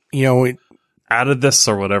 you know, Added this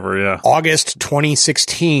or whatever, yeah. August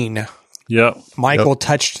 2016. Yep. Michael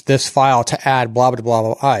touched this file to add blah, blah, blah,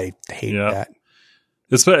 blah. I hate that.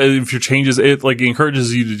 It's if your changes, it like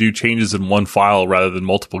encourages you to do changes in one file rather than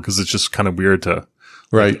multiple because it's just kind of weird to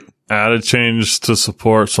right. Add a change to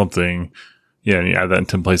support something. Yeah, and you add that in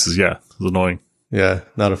 10 places. Yeah, it's annoying. Yeah,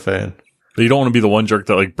 not a fan. But you don't want to be the one jerk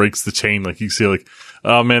that like breaks the chain. Like you see like,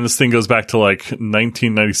 oh man, this thing goes back to like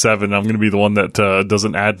 1997. I'm going to be the one that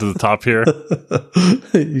doesn't add to the top here.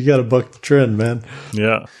 You got to buck the trend, man.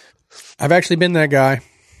 Yeah. I've actually been that guy.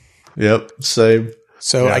 Yep, same.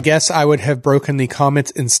 So I guess I would have broken the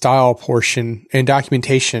comments and style portion and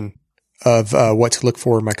documentation of what to look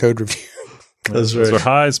for in my code review. That's Those right. are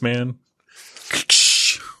highs, man.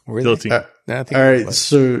 Guilty. All right.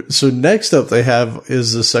 So next up they have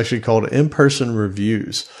is this section called in-person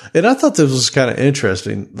reviews. And I thought this was kind of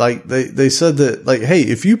interesting. Like they said that like, hey,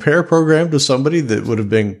 if you pair programmed with somebody that would have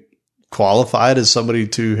been qualified as somebody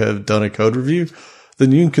to have done a code review,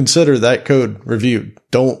 then you can consider that code reviewed.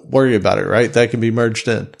 Don't worry about it, right? That can be merged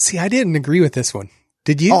in. See, I didn't agree with this one.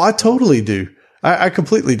 Did you? Oh, I totally do. I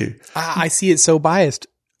completely do. I see it so biased.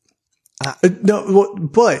 No,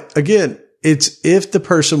 but again, it's if the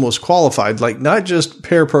person was qualified, like not just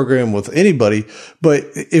pair program with anybody, but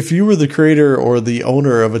if you were the creator or the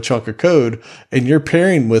owner of a chunk of code and you're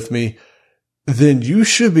pairing with me, then you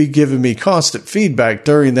should be giving me constant feedback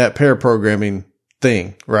during that pair programming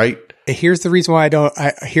thing, right? Here's the reason why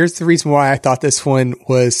here's the reason why I thought this one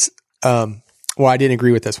was, why I didn't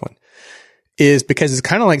agree with this one is because it's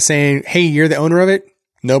kind of like saying, hey, you're the owner of it.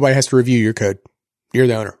 Nobody has to review your code. You're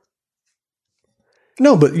the owner.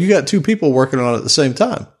 No, but you got two people working on it at the same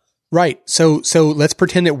time. Right. So let's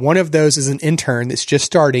pretend that one of those is an intern that's just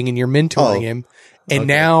starting and you're mentoring him. And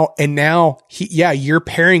now you're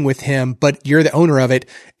pairing with him, but you're the owner of it.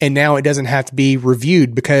 And now it doesn't have to be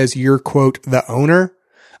reviewed because you're quote, the owner.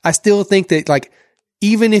 I still think that like,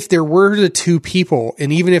 even if there were the two people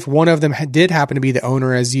and even if one of them did happen to be the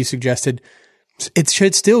owner, as you suggested, it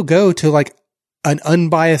should still go to like an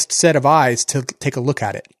unbiased set of eyes to take a look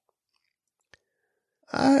at it.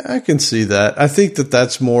 I can see that. I think that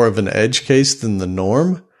that's more of an edge case than the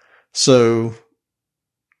norm. So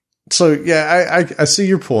yeah, I see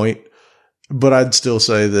your point, but I'd still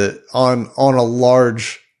say that on a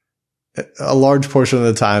large portion of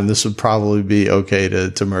the time, this would probably be okay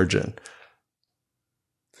to merge in.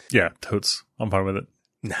 Yeah, totes. I'm fine with it.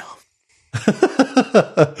 No.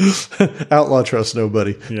 Outlaw trust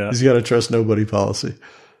nobody. Yeah. He's got a trust nobody policy.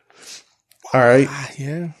 All right.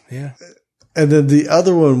 Yeah. And then the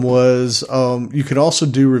other one was, you can also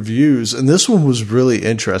do reviews. And this one was really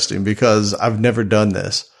interesting because I've never done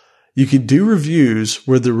this. You can do reviews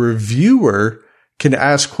where the reviewer can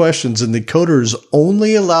ask questions and the coder is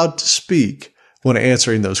only allowed to speak when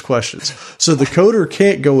answering those questions. So the coder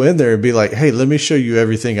can't go in there and be like, hey, let me show you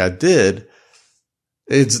everything I did.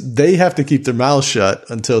 They have to keep their mouths shut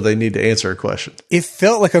until they need to answer a question. It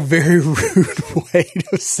felt like a very rude way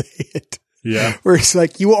to say it. Yeah. Where it's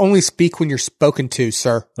like, you will only speak when you're spoken to,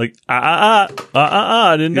 sir. Like, I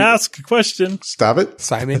didn't ask a question. Stop it.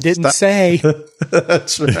 Simon didn't say.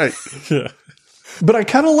 That's right. Yeah. But I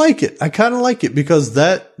kind of like it. I kind of like it because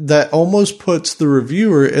that almost puts the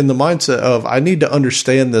reviewer in the mindset of, I need to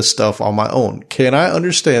understand this stuff on my own. Can I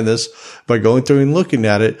understand this by going through and looking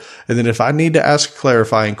at it? And then if I need to ask a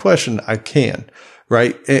clarifying question, I can,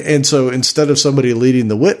 right? And so instead of somebody leading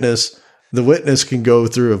the witness can go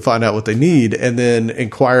through and find out what they need and then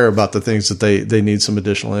inquire about the things that they need some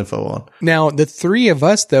additional info on. Now, the three of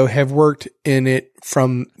us, though, have worked in it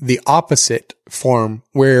from the opposite form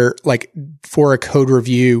where, like, for a code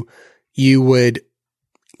review, you would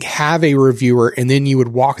have a reviewer and then you would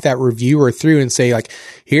walk that reviewer through and say, like,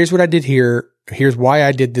 here's what I did here. Here's why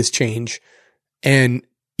I did this change. And,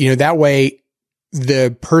 that way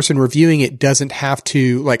the person reviewing it doesn't have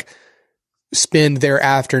to, like, spend their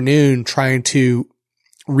afternoon trying to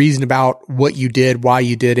reason about what you did, why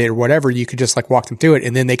you did it, or whatever. You could just like walk them through it.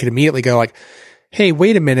 And then they could immediately go like, hey,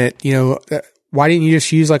 wait a minute, why didn't you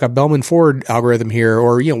just use like a Bellman-Ford algorithm here?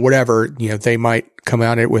 Or, whatever, they might come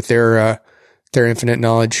at it with their infinite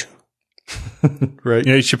knowledge. Right.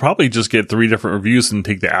 You should probably just get 3 different reviews and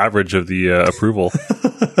take the average of the approval.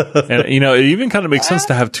 And, it even kind of makes sense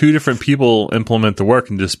to have 2 different people implement the work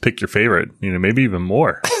and just pick your favorite, maybe even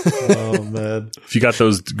more. Oh, man. If you got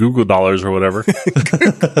those Google dollars or whatever.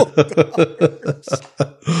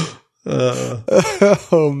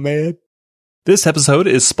 Oh, man. This episode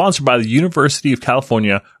is sponsored by the University of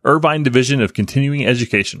California Irvine Division of Continuing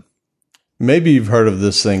Education. Maybe you've heard of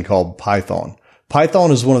this thing called Python.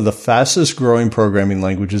 Python is one of the fastest growing programming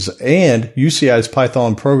languages, and UCI's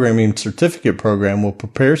Python Programming Certificate Program will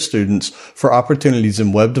prepare students for opportunities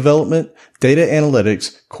in web development, data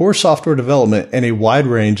analytics, core software development, and a wide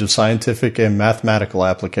range of scientific and mathematical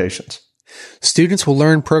applications. Students will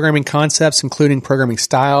learn programming concepts, including programming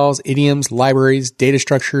styles, idioms, libraries, data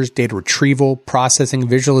structures, data retrieval, processing,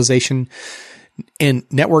 visualization, and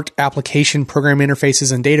networked application program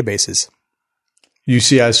interfaces and databases.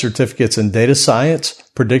 UCI certificates in data science,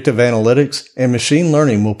 predictive analytics, and machine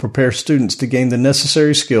learning will prepare students to gain the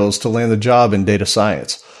necessary skills to land a job in data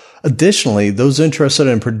science. Additionally, those interested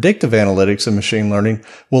in predictive analytics and machine learning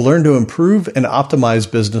will learn to improve and optimize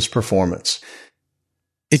business performance.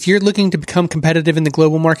 If you're looking to become competitive in the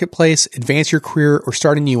global marketplace, advance your career, or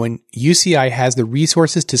start a new one, UCI has the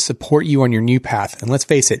resources to support you on your new path. And let's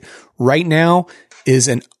face it, right now is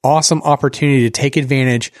an awesome opportunity to take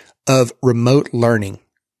advantage of remote learning.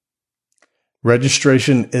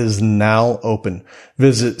 Registration is now open.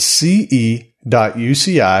 Visit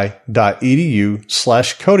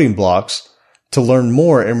ce.uci.edu/codingblocks to learn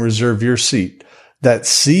more and reserve your seat. That's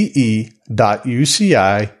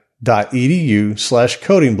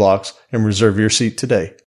ce.uci.edu/codingblocks and reserve your seat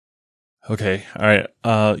today. Okay. All right.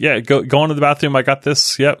 Go on to the bathroom. I got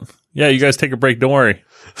this. Yep. Yeah, you guys take a break. Don't worry.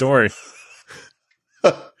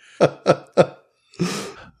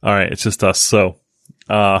 All right, it's just us. So,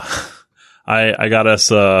 I got us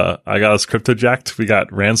crypto jacked. We got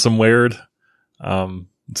ransomwared.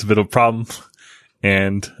 It's a bit of a problem.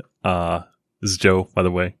 And, this is Joe, by the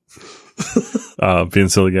way. Being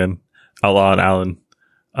silly again. Outlaw and Alan,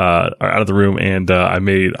 are out of the room, and, I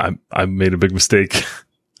made a big mistake.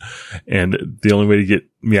 And the only way to get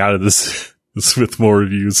me out of this is with more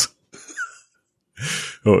reviews.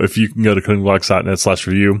 If you can go to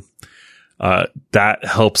codingblocks.net/review. That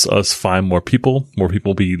helps us find more people. More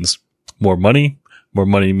people means more money. More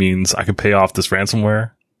money means I can pay off this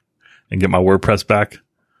ransomware and get my WordPress back.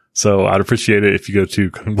 So I'd appreciate it if you go to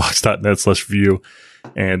codingblocks.net/review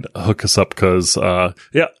and hook us up because,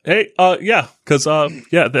 everything's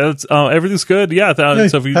good. Yeah.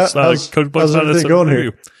 So if you just, codingblocks.net/review. Going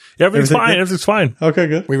here? Yeah, everything's fine. Okay,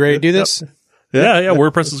 good. We ready to do this? Yep. Yeah.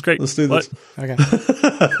 WordPress is great. Let's do this. Okay.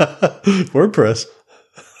 WordPress.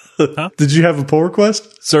 Huh? Did you have a pull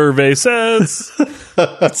request? Survey says.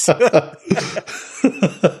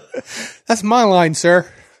 That's my line, sir.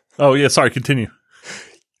 Oh, yeah. Sorry. Continue.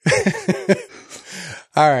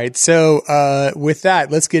 All right. So, with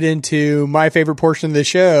that, let's get into my favorite portion of the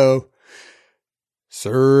show.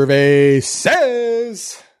 Survey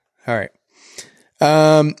says. All right.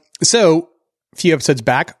 So a few episodes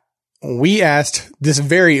back, we asked this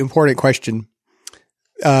very important question,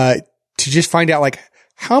 to just find out, like,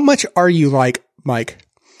 how much are you like Mike?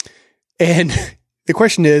 And the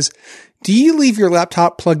question is, do you leave your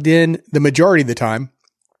laptop plugged in the majority of the time?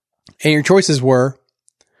 And your choices were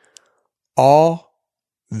all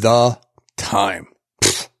the time.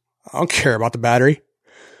 Pfft, I don't care about the battery.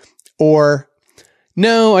 Or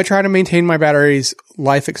no, I try to maintain my battery's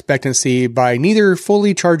life expectancy by neither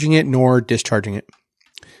fully charging it nor discharging it.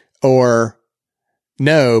 Or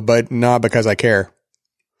no, but not because I care.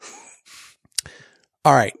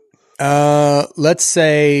 All right. Let's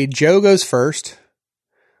say Joe goes first.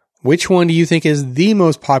 Which one do you think is the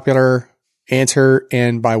most popular answer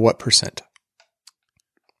and by what percent?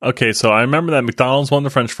 Okay, so I remember that McDonald's won the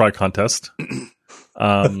French fry contest.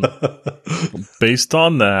 Based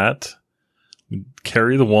on that,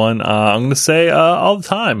 carry the one. I'm going to say all the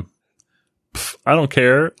time. I don't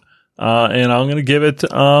care. And I'm going to give it,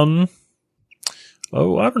 I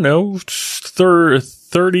don't know,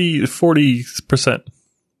 30, 40%.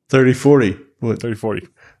 30, 40. What? 30, 40.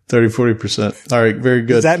 30, 40%. All right, very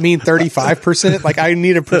good. Does that mean 35%? Like, I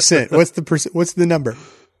need a percent. What's the percent? What's the number?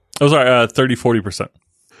 Oh, sorry, 30, 40%.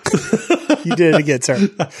 You did it again, sir.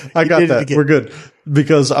 I got that. We're good.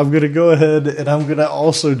 Because I'm going to go ahead and I'm going to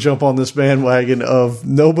also jump on this bandwagon of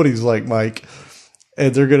nobody's like Mike.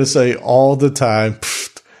 And they're going to say all the time,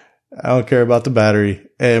 I don't care about the battery.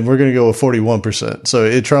 And we're going to go with 41%. So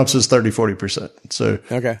it trumps his 30, 40%. So,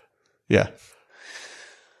 okay. Yeah.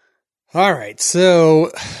 All right.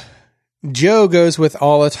 So Joe goes with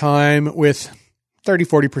all the time with 30,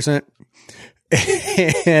 40%.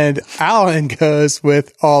 And Alan goes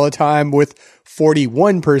with all the time with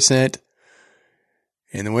 41%.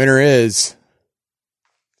 And the winner is,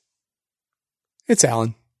 it's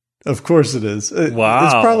Alan. Of course it is. Wow.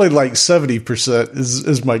 It's probably like 70%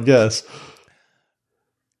 is my guess.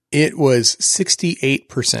 It was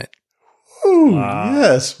 68%. Ooh, Wow.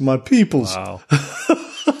 yes, my peoples. Wow.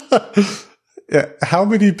 Yeah, how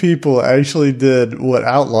many people actually did what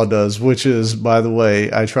Outlaw does, which is, by the way,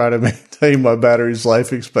 I try to maintain my battery's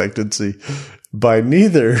life expectancy by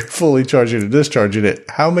neither fully charging or discharging it.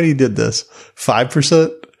 How many did this?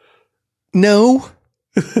 5%? No,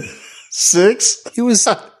 6? it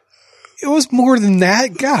was more than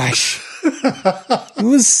that. Gosh, it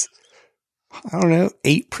was, I don't know,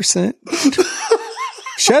 8%.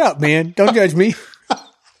 Shut up, man. Don't judge me.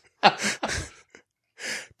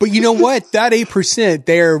 But you know what? That 8%,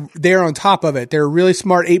 they're on top of it. They're a really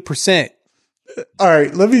smart 8%. All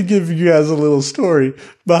right, let me give you guys a little story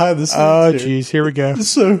behind the scenes. Oh, here. geez. Here we go.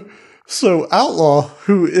 So Outlaw,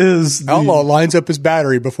 who is the Outlaw lines up his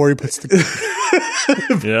battery before he puts the.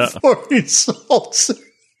 Yeah. before he salts it.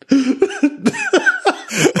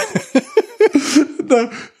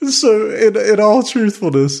 No, so in all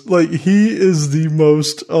truthfulness, like he is the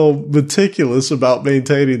most meticulous about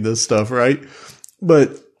maintaining this stuff, right?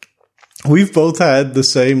 But we've both had the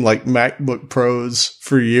same like MacBook Pros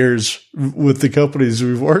for years with the companies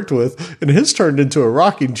we've worked with, and his turned into a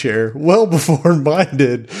rocking chair well before mine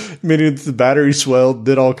did, meaning that the battery swelled,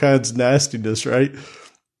 did all kinds of nastiness, right?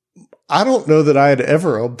 I don't know that I had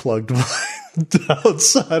ever unplugged mine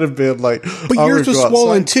outside of being like, But yours was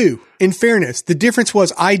swollen too. In fairness, the difference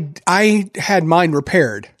was I had mine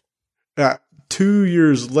repaired. 2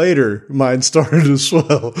 years later, mine started to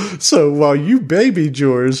swell. So while you babied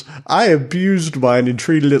yours, I abused mine and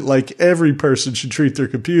treated it like every person should treat their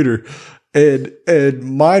computer. And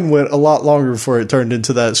mine went a lot longer before it turned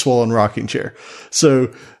into that swollen rocking chair.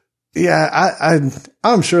 So yeah,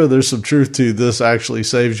 I'm sure there's some truth to this actually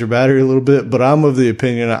saves your battery a little bit, but I'm of the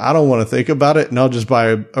opinion I don't want to think about it, and I'll just buy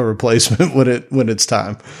a replacement when it's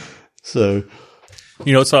time. So,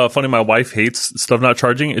 You know, it's funny. My wife hates stuff not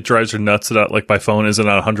charging. It drives her nuts that like my phone isn't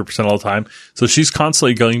at 100% all the time. So she's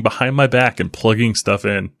constantly going behind my back and plugging stuff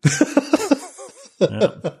in.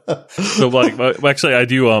 Yeah. So like, actually, I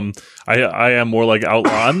do. I am more like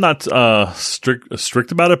Outlaw. I'm not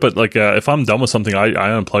strict about it, but like if I'm done with something, I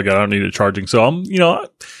unplug it. I don't need it charging. So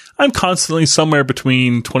I'm constantly somewhere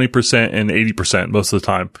between 20% and 80% most of the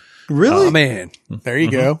time. really? Oh, man. There you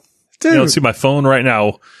go. Dude, Let's see my phone right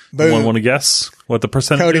now. Boom. Anyone want to guess what the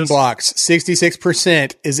percentage Coding is? blocks.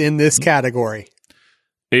 66% is in this category.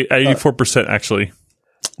 84% actually.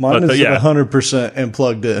 mine is yeah. at 100% and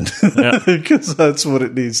plugged in because that's what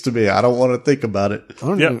it needs to be. I don't want to think about it. I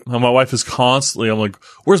don't Yeah, know. my wife is constantly. I'm like,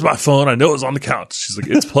 "Where's my phone? I know it's on the couch." She's like,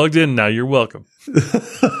 "It's plugged in now. You're welcome."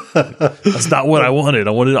 That's not what I wanted.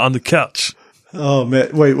 I wanted it on the couch. Oh man,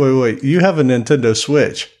 wait! You have a Nintendo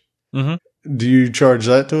Switch. Mm-hmm. Do you charge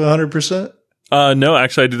that to 100%? No,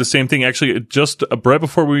 actually, I do the same thing. Actually, just right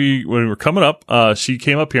before when we were coming up, she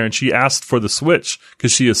came up here and she asked for the Switch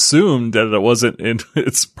because she assumed that it wasn't in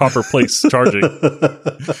its proper place charging,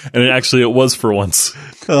 and it was for once.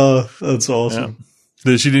 Oh, that's awesome.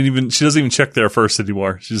 Yeah. She doesn't even check there first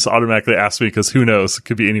anymore. She just automatically asks me because who knows? It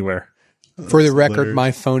could be anywhere. For the record, hilarious.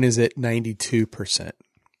 my phone is at 92%.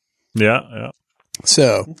 Yeah.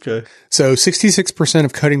 So Okay. 66%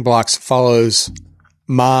 of coding blocks follows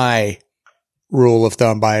my rule of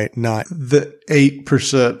thumb by not. The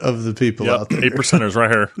 8% of the people out there. 8%ers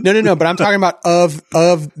right here. No. But I'm talking about of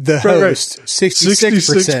the host.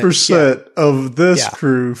 66%. 66% of this Yeah.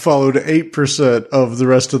 crew followed 8% of the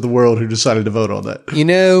rest of the world who decided to vote on that. You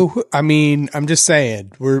know, I mean, I'm just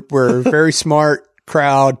saying we're a very smart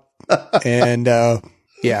crowd, and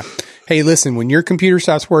yeah. Hey, listen, when your computer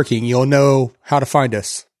stops working, you'll know how to find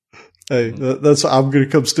us. Hey, that's I'm going to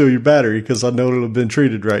come steal your battery because I know it'll have been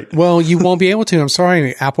treated right. Well, you won't be able to. I'm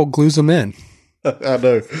sorry. Apple glues them in. I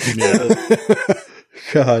know.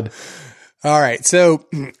 God. All right. So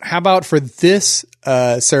how about for this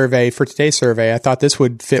survey, for today's survey, I thought this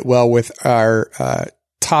would fit well with our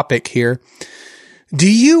topic here.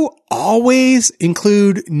 Do you always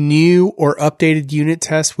include new or updated unit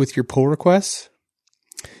tests with your pull requests?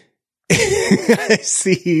 I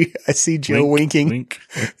see Joe winking. Wink.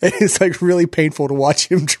 It's like really painful to watch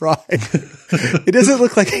him try. It doesn't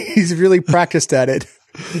look like he's really practiced at it.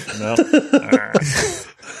 No.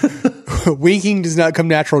 Winking does not come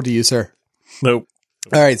natural to you, sir. Nope.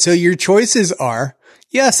 All right. So your choices are,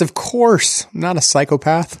 yes, of course, I'm not a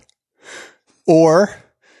psychopath, or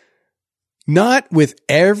not with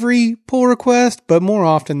every pull request, but more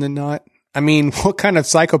often than not, I mean, what kind of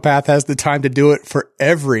psychopath has the time to do it for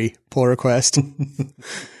every pull request?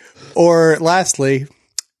 Or lastly,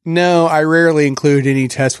 no, I rarely include any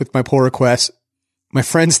tests with my pull requests. My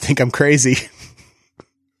friends think I'm crazy.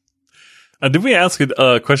 Did we ask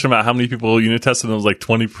a question about how many people unit tested? And it was like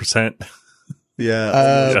 20%.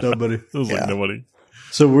 Yeah, nobody. It was like nobody.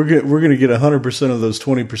 So we're gonna get 100% of those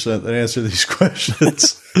 20% that answer these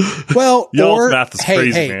questions. Well, Y'all's or math is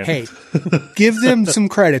crazy, man. Give them some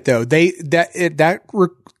credit though. That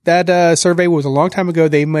survey was a long time ago.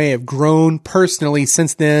 They may have grown personally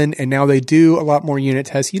since then, and now they do a lot more unit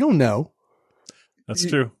tests. You don't know. That's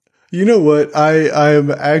true. You know what? I am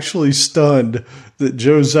actually stunned that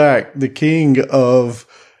Joe Zack, the king of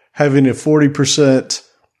having a 40%,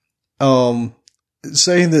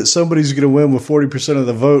 saying that somebody's going to win with 40% of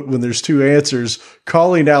the vote when there's two answers,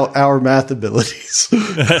 calling out our math abilities.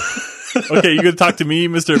 Okay, you going to talk to me,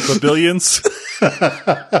 Mr. Babillions?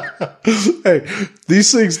 Hey,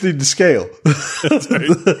 these things need to scale. That's right.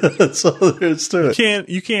 That's all there is to it.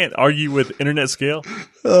 You can't argue with internet scale.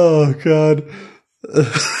 Oh God.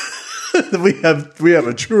 We have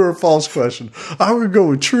a true or false question. I would go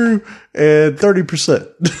with true and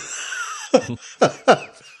 30%.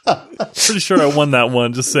 Pretty sure I won that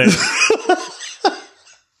one, just saying.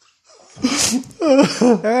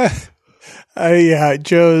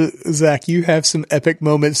 Joe, Zach, you have some epic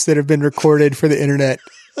moments that have been recorded for the internet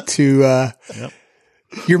to,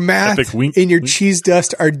 your math and your cheese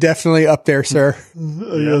dust are definitely up there, sir.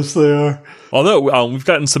 Yes, they are. Although we've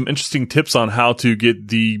gotten some interesting tips on how to get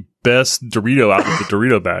the best Dorito out of the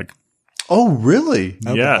Dorito bag. Oh, really?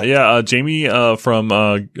 Okay. Yeah. Jamie from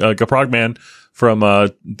Gaprogman from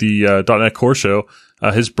the .NET Core Show,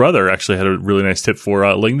 his brother actually had a really nice tip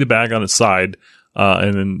for laying the bag on its side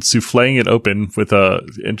and then souffling it open with a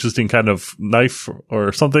interesting kind of knife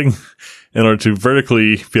or something in order to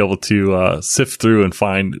vertically be able to sift through and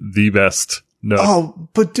find the best nut. Oh,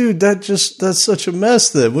 but dude, that's such a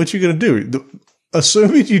mess then. What you going to do?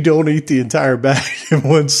 Assuming you don't eat the entire bag in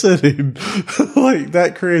one sitting, like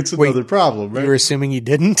that creates another problem, right? You're assuming you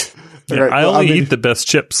didn't? Yeah, right. I only eat the best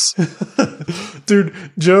chips. Dude,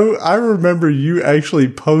 Joe, I remember you actually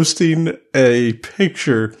posting a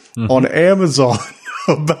picture on Amazon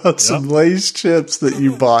about some Lay's chips that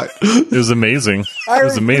you bought. It was amazing. It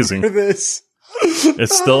was amazing. This.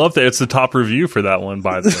 It's still up there. It's the top review for that one,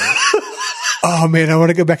 by the way. Oh man, I want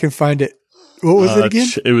to go back and find it. What was it again?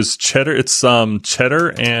 It was cheddar. It's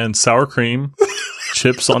cheddar and sour cream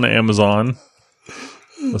chips on Amazon.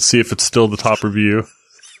 Let's see if it's still the top review.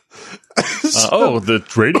 The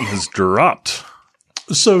rating has dropped.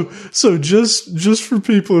 So just for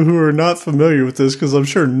people who are not familiar with this, because I'm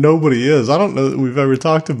sure nobody is, I don't know that we've ever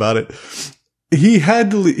talked about it. He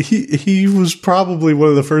was probably one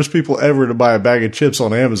of the first people ever to buy a bag of chips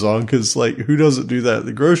on Amazon, because like who doesn't do that at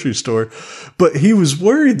the grocery store? But he was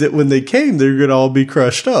worried that when they came, they were going to all be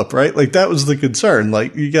crushed up, right? Like that was the concern.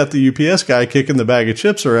 Like you got the UPS guy kicking the bag of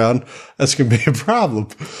chips around, that's going to be a problem.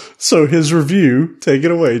 So his review, take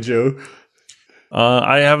it away, Joe.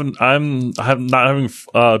 I'm not having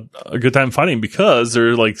a good time finding because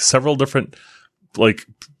there are like several different like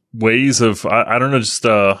ways of I don't know, just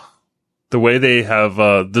the way they have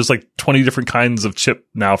there's like 20 different kinds of chip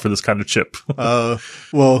now for this kind of chip.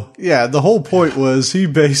 Well, yeah, the whole point was he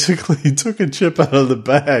basically took a chip out of the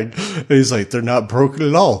bag and he's like, they're not broken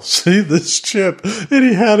at all. See this chip? And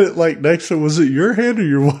he had it like next to, was it your hand or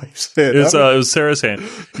your wife's hand? It was Sarah's hand.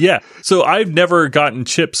 Yeah. So I've never gotten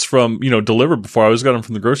chips from, delivered before. I always got them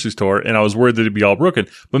from the grocery store and I was worried that it'd be all broken.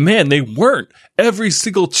 But man, they weren't. Every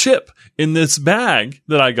single chip in this bag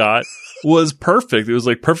that I got was perfect. It was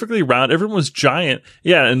like perfectly round. Everyone was giant.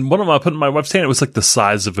 Yeah, and one of them I put in my wife's hand. It was like the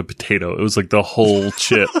size of a potato. It was like the whole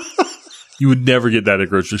chip. You would never get that at a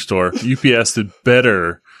grocery store. UPS did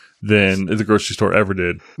better than the grocery store ever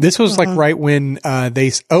did. This was like right when I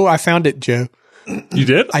found it, Joe. You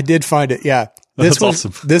did? I did find it, yeah. That's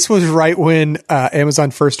awesome. This was right when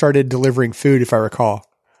Amazon first started delivering food, if I recall.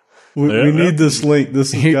 We need this link.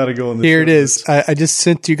 This has got to go in the Here show it is. I just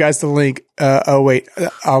sent you guys the link. Wait.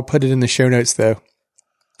 I'll put it in the show notes, though.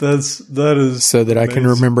 That is so that amazing. I can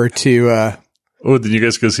remember to... then you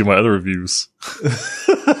guys can see my other reviews.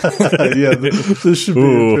 Yeah, this should be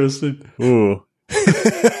interesting. Ooh.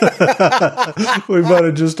 We might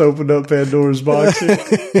have just opened up Pandora's box here.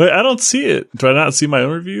 Wait, I don't see it. Do I not see my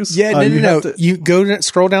own reviews? Yeah, no. You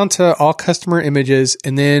scroll down to all customer images,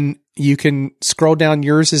 and then you can scroll down.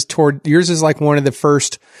 Yours is like one of the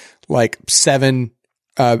first like 7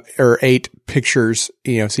 or 8 pictures.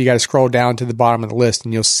 So you got to scroll down to the bottom of the list,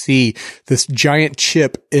 and you'll see this giant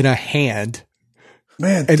chip in a hand.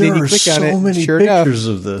 Man, and there then you are click on so it, many sure pictures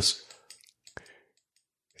enough, of this.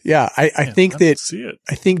 Yeah, I think that see it.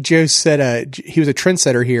 I think Joe said he was a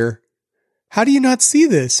trendsetter here. How do you not see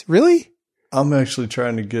this? Really? I'm actually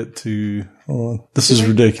trying to get to. Hold on. This is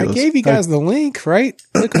ridiculous. I gave you guys the link, right?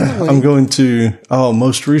 Click on the link. I'm going to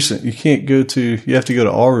most recent. You can't go to. You have to go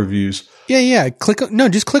to all reviews. Yeah.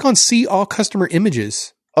 Just click on see all customer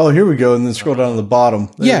images. Oh, here we go, and then scroll down to the bottom.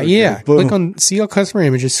 Yeah. Click on see all customer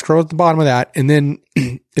images. Scroll at the bottom of that, and then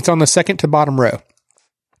it's on the second to bottom row,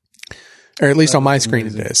 or at least on my screen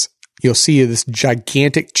it is. You'll see this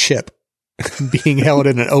gigantic chip being held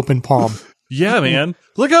in an open palm. Yeah, man.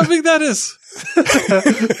 Look how big that is.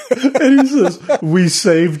 And he says, we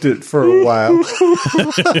saved it for a while.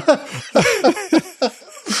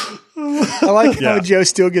 I like how Joe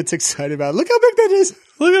still gets excited about it. Look how big that is.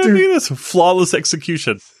 Look how big it is. Flawless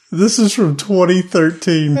execution. This is from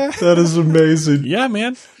 2013. That is amazing. Yeah,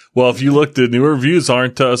 man. Well, if you look, the newer reviews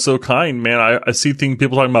aren't so kind, man. I see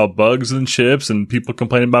people talking about bugs and chips and people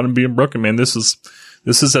complaining about them being broken, man. This is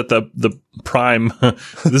at the prime.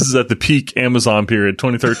 This is at the peak Amazon period,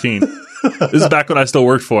 2013. This is back when I still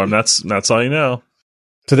worked for them. That's all you know.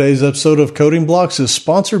 Today's episode of Coding Blocks is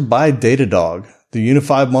sponsored by Datadog, the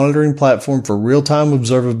unified monitoring platform for real-time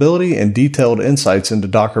observability and detailed insights into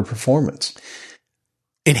Docker performance.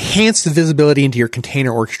 Enhance the visibility into your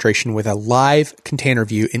container orchestration with a live container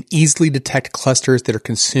view and easily detect clusters that are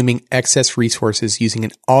consuming excess resources using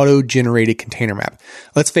an auto-generated container map.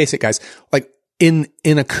 Let's face it, guys. Like in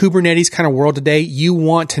a Kubernetes kind of world today, you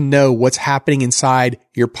want to know what's happening inside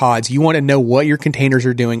your pods. You want to know what your containers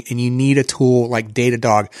are doing, and you need a tool like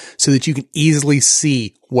Datadog so that you can easily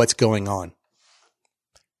see what's going on.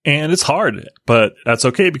 And it's hard, but that's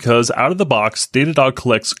okay because out of the box, Datadog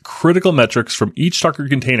collects critical metrics from each Docker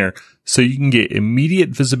container so you can get immediate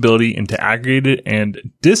visibility into aggregated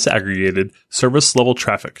and disaggregated service level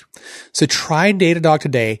traffic. So try Datadog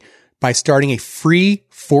today by starting a free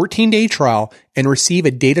 14-day trial and receive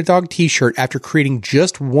a Datadog t-shirt after creating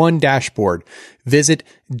just one dashboard. Visit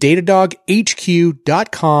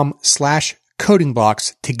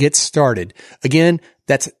datadoghq.com/codingblocks to get started. Again,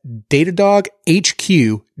 that's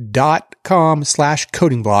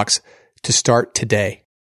datadoghq.com/codingblocks to start today.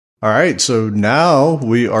 All right. So now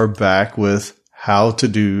we are back with how to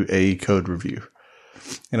do a code review.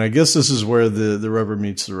 And I guess this is where the rubber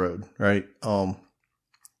meets the road, right? Wow.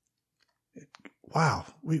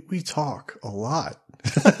 We talk a lot.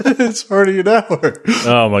 It's already an hour.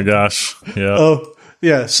 Oh my gosh. Yeah. Oh,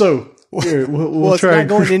 yeah. So here, we'll it's try not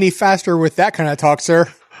going any faster with that kind of talk,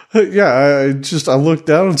 sir. Yeah, I looked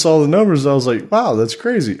down and saw the numbers. I was like, wow, that's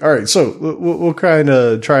crazy. All right, so we'll kind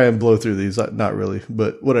of try and blow through these. Not really,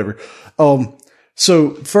 but whatever.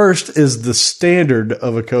 So first is the standard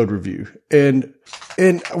of a code review. And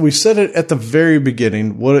we said it at the very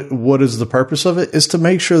beginning. What is the purpose of it? Is to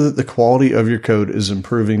make sure that the quality of your code is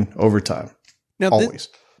improving over time. Now, always.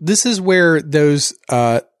 This is where those,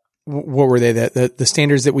 what were they? The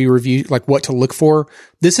standards that we reviewed, like what to look for.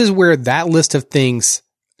 This is where that list of things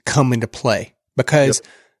come into play because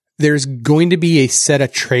there's going to be a set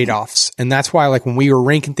of trade-offs. And that's why, like, when we were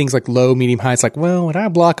ranking things like low, medium, high, it's like, well, would I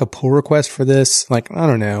block a pull request for this? Like, I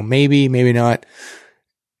don't know, maybe not.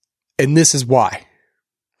 And this is why.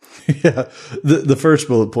 Yeah. The first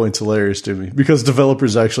bullet point's hilarious to me because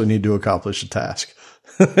developers actually need to accomplish a task.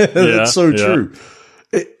 That's so true.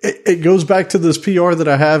 It goes back to this PR that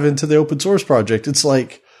I have into the open source project. It's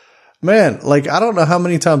like, man, like, I don't know how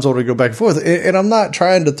many times I want to go back and forth. And I'm not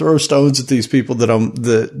trying to throw stones at these people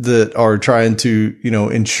that are trying to,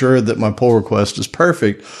 ensure that my pull request is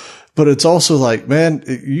perfect. But it's also like, man,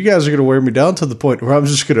 you guys are going to wear me down to the point where I'm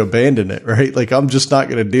just going to abandon it, right? Like, I'm just not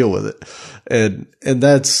going to deal with it. And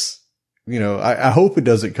that's, I hope it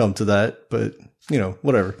doesn't come to that, but,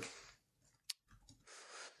 whatever.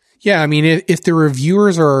 Yeah. I mean, if the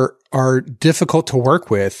reviewers are difficult to work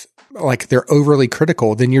with, like they're overly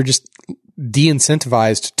critical, then you're just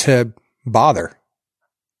de-incentivized to bother,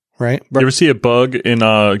 right? You ever see a bug in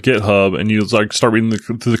GitHub and you like start reading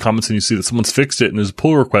through the comments and you see that someone's fixed it and there's a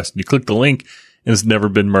pull request and you click the link and it's never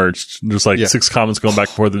been merged. There's like 6 comments going back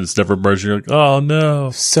and forth and it's never merged. You're like, oh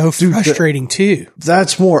no. So frustrating too.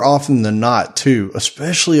 That's more often than not too,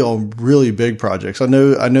 especially on really big projects. I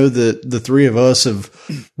know that the three of us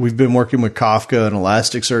we've been working with Kafka and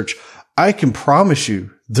Elasticsearch. I can promise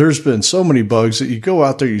you there's been so many bugs that you go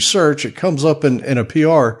out there, you search, it comes up in a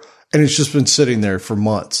PR and it's just been sitting there for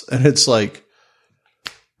months. And it's like,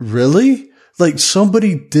 really? Like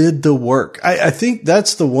somebody did the work. I think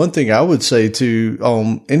that's the one thing I would say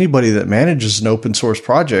to anybody that manages an open source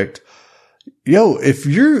project. Yo, if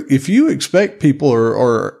you expect people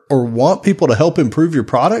or want people to help improve your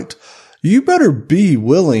product, you better be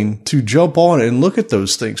willing to jump on and look at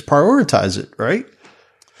those things, prioritize it, right?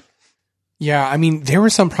 Yeah, I mean, there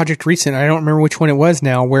was some project recent, I don't remember which one it was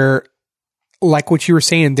now, where, like what you were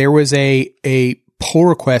saying, there was a pull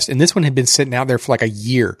request, and this one had been sitting out there for like a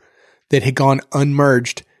year that had gone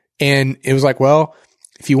unmerged. And it was like, well,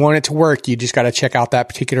 if you want it to work, you just got to check out that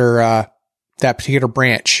particular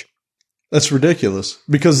branch. That's ridiculous,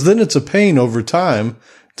 because then it's a pain over time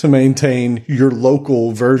to maintain your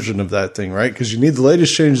local version of that thing, right? Because you need the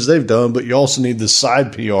latest changes they've done, but you also need the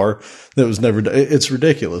side PR that was never done. It's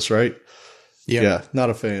ridiculous, right? Yep. Yeah,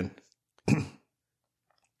 not a fan.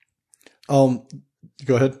 Go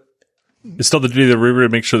ahead. It's still the duty of the reviewer to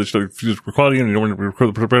make sure that the quality and you don't want to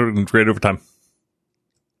record the product and create over time.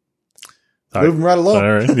 Moving right along.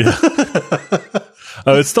 All right.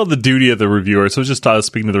 Yeah. It's still the duty of the reviewer. So it's just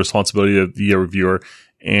speaking to the responsibility of the reviewer.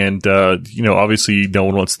 And, obviously no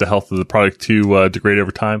one wants the health of the product to degrade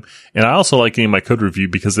over time. And I also like getting my code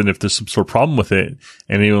reviewed, because then if there's some sort of problem with it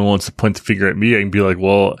and anyone wants to point the finger at me, I can be like,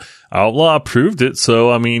 well, Outlaw approved it.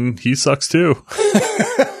 So, I mean, he sucks too.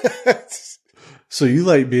 So you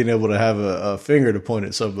like being able to have a finger to point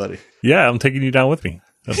at somebody. Yeah, I'm taking you down with me.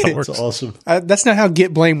 That's how it works. That's awesome. That's not how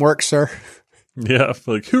get blame works, sir. Yeah,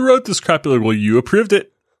 like, who wrote this crap? Like, well, you approved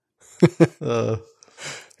it.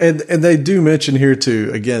 And they do mention here too,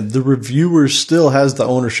 again, the reviewer still has the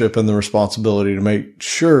ownership and the responsibility to make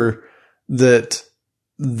sure that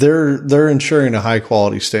they're ensuring a high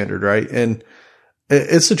quality standard, right? And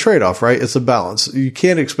it's a trade-off, right? It's a balance. You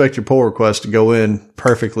can't expect your pull request to go in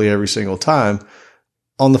perfectly every single time.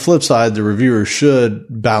 On the flip side, the reviewer should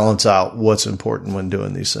balance out what's important when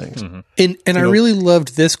doing these things. Mm-hmm. And I really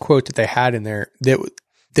loved this quote that they had in there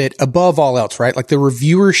that above all else, right? Like the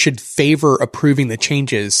reviewer should favor approving the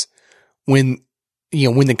changes when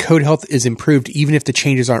the code health is improved, even if the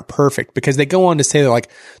changes aren't perfect, because they go on to say that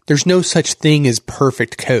like, there's no such thing as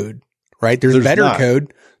perfect code, right? There's better not.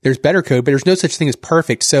 code. There's better code, but there's no such thing as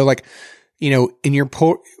perfect. So like, in your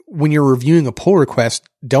when you're reviewing a pull request,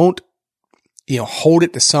 don't, hold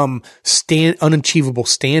it to some unachievable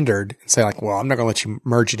standard and say like, well, I'm not going to let you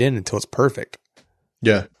merge it in until it's perfect.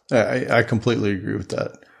 Yeah, I completely agree with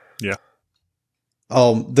that. Yeah.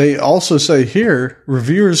 They also say here,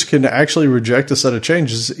 reviewers can actually reject a set of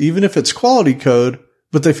changes, even if it's quality code,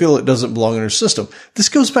 but they feel it doesn't belong in their system. This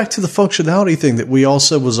goes back to the functionality thing that we all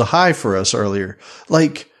said was a high for us earlier.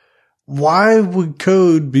 Like, why would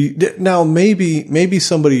code be now? Maybe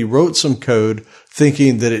somebody wrote some code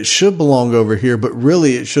thinking that it should belong over here, but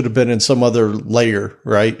really it should have been in some other layer,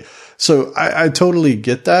 right? So I totally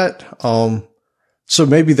get that. So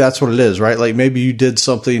maybe that's what it is, right? Like maybe you did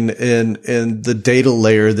something in the data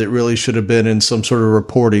layer that really should have been in some sort of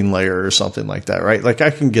reporting layer or something like that, right? Like I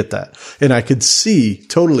can get that. And I could see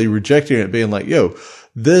totally rejecting it, being like, yo,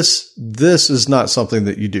 this is not something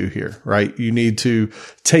that you do here, right? You need to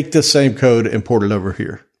take the same code and port it over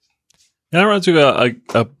here. And I ran into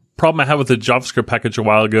a problem I had with the JavaScript package a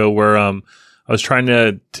while ago where, I was trying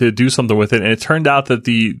to do something with it, and it turned out that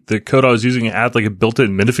the code I was using had like a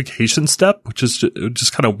built-in minification step, which is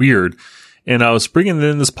just kind of weird. And I was bringing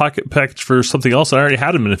in this pocket package for something else, and I already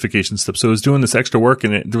had a minification step, so I was doing this extra work,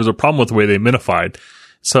 and there was a problem with the way they minified.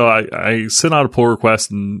 So I sent out a pull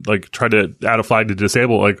request and like tried to add a flag to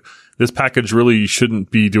disable. Like this package really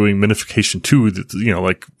shouldn't be doing minification too.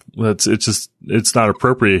 Like it's not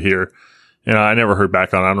appropriate here. And I never heard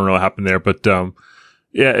back on it. I don't know what happened there, but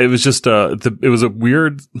yeah, it was just it was a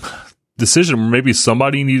weird decision. Maybe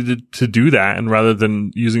somebody needed to do that, and rather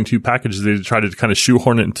than using two packages, they tried to kind of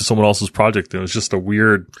shoehorn it into someone else's project. It was just a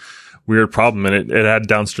weird problem, and it had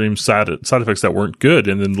downstream side effects that weren't good.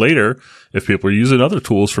 And then later, if people are using other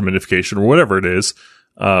tools for minification or whatever it is,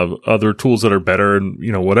 other tools that are better and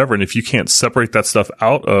whatever, and if you can't separate that stuff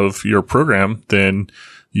out of your program, then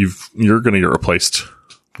you're going to get replaced.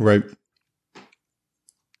 Right.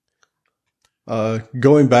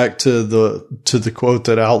 Going back to the quote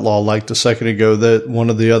that Outlaw liked a second ago, that one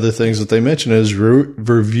of the other things that they mention is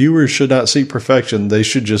reviewers should not seek perfection. They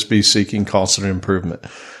should just be seeking constant improvement.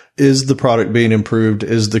 Is the product being improved?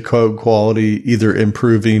 Is the code quality either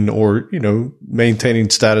improving or, maintaining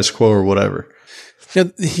status quo or whatever? Now,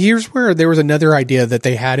 here's where there was another idea that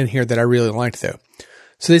they had in here that I really liked though.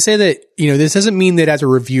 So they say that, this doesn't mean that as a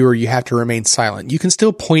reviewer, you have to remain silent. You can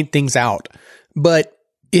still point things out, but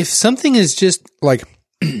if something is just like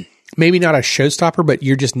maybe not a showstopper, but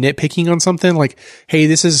you're just nitpicking on something like, hey,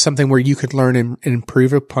 this is something where you could learn and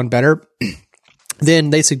improve upon better, then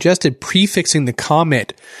they suggested prefixing the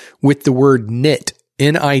comment with the word nit,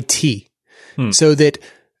 N-I-T, so that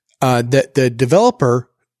the developer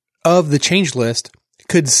of the change list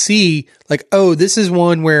could see like, oh, this is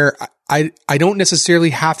one where I don't necessarily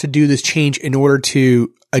have to do this change in order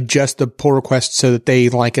to adjust the pull request so that they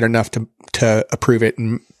like it enough to approve it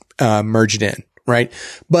and merge it in, right?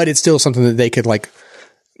 But it's still something that they could like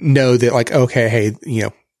know that like, okay, hey,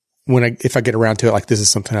 if I get around to it, like this is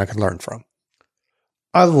something I could learn from.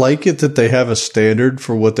 I like it that they have a standard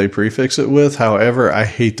for what they prefix it with. However, I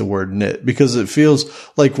hate the word nit because it feels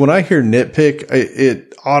like when I hear nitpick,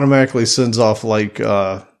 it automatically sends off like,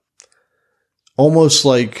 almost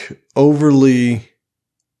like overly,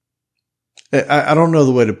 I don't know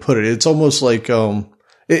the way to put it. It's almost like,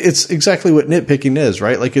 it's exactly what nitpicking is,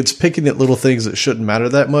 right? Like it's picking at little things that shouldn't matter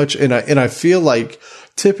that much. And I feel like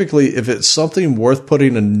typically if it's something worth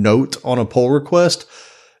putting a note on a pull request,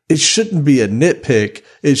 it shouldn't be a nitpick.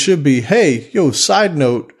 It should be, hey, side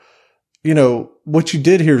note, what you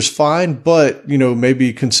did here is fine, but,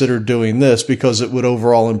 maybe consider doing this because it would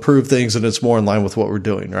overall improve things and it's more in line with what we're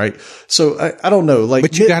doing, right? So I don't know. Like,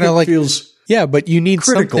 but you gotta like, feels but you need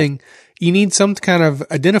critical. You need some kind of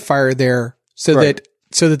identifier there so that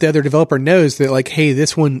the other developer knows that like, hey,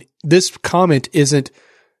 this comment isn't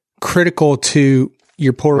critical to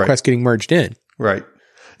your pull request getting merged in. Right.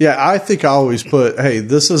 Yeah, I think I always put, hey,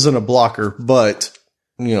 this isn't a blocker, but,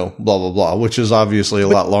 blah, blah, blah, which is obviously a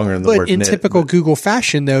lot longer than the word But in nit, typical Google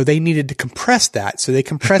fashion, though, they needed to compress that. So they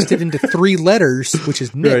compressed it into 3 letters, which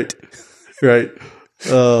is nit. Right.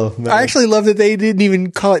 Oh, man. I actually love that they didn't even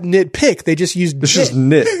call it nitpick. They just used It's just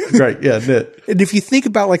nit. Right. Yeah, nit. And if you think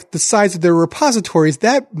about like the size of their repositories,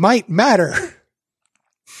 that might matter.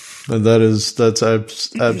 And that's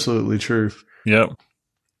absolutely true. Yep.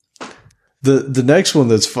 The next one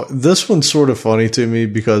this one's sort of funny to me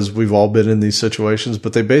because we've all been in these situations,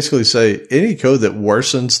 but they basically say any code that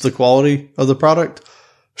worsens the quality of the product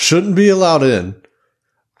shouldn't be allowed in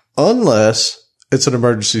unless it's an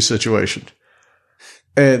emergency situation.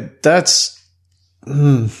 And that's,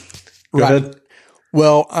 go ahead.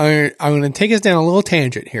 Well, I'm going to take us down a little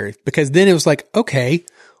tangent here because then it was like, okay,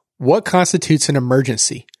 what constitutes an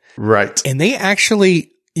emergency? Right. And they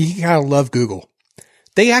actually, you gotta love Google.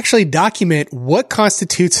 They actually document what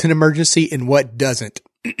constitutes an emergency and what doesn't.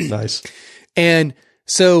 Nice. And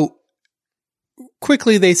so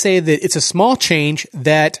quickly they say that it's a small change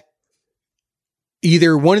that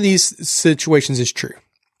either one of these situations is true.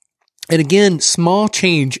 And again, small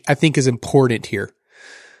change I think is important here.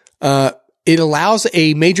 It allows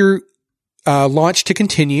a major launch to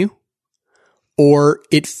continue, or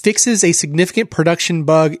it fixes a significant production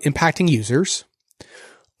bug impacting users,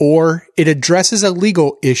 or it addresses a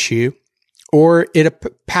legal issue, or it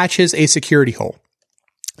patches a security hole.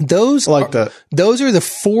 Those are the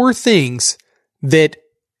 4 things that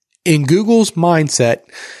in Google's mindset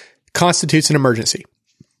constitutes an emergency.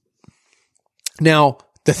 Now,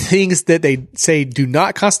 the things that they say do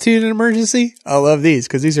not constitute an emergency, I love these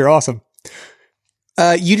because these are awesome.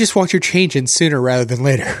 You just want your change in sooner rather than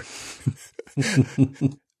later.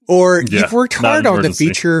 Or you've worked hard on the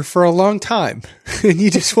feature for a long time and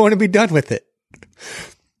you just want to be done with it.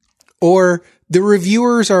 Or the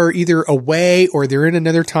reviewers are either away or they're in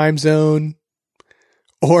another time zone.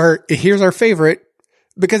 Or here's our favorite,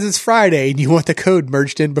 because it's Friday and you want the code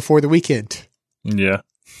merged in before the weekend. Yeah.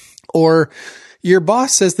 Or your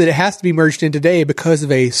boss says that it has to be merged in today because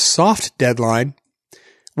of a soft deadline,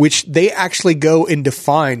 which they actually go and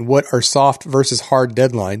define what are soft versus hard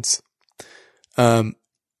deadlines.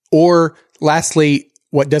 Or lastly,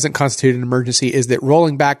 what doesn't constitute an emergency is that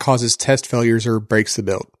rolling back causes test failures or breaks the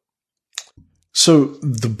build. So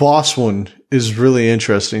the boss one is really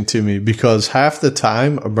interesting to me because half the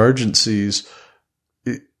time emergencies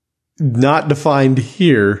not defined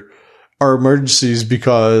here are emergencies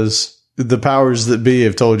because the powers that be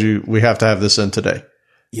have told you we have to have this in today.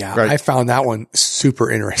 Yeah, right? I found that one super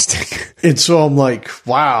interesting. And so I'm like,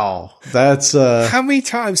 wow, that's... How many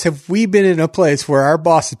times have we been in a place where our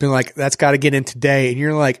boss has been like, that's got to get in today? And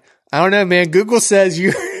you're like, I don't know, man. Google says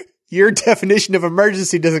your definition of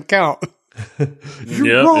emergency doesn't count.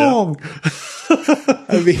 You're wrong.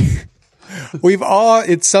 I mean, we've all,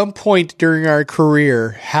 at some point during our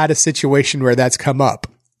career, had a situation where that's come up.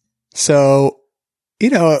 So,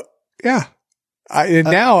 yeah.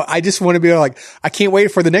 Now I just want to be like, I can't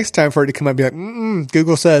wait for the next time for it to come up and be like,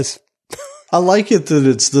 Google says. I like it that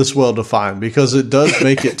it's this well defined because it does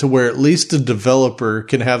make it to where at least a developer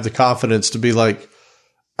can have the confidence to be like,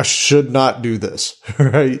 I should not do this,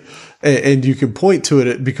 right? And you can point to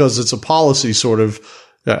it because it's a policy sort of,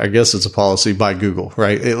 I guess it's a policy by Google,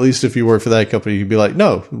 right? At least if you work for that company, you'd be like,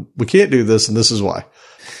 no, we can't do this and this is why.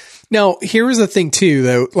 Now, here is the thing too,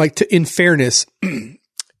 though, like in fairness,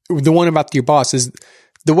 the one about your boss is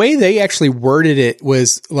the way they actually worded it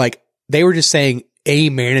was like they were just saying a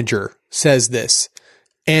manager says this.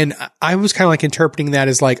 And I was kind of like interpreting that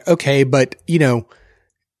as like, okay, but does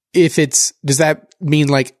that mean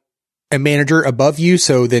like a manager above you?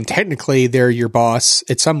 So then technically they're your boss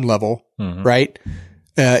at some level, right?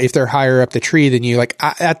 If they're higher up the tree than you,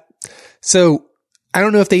 so I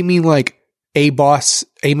don't know if they mean like a boss,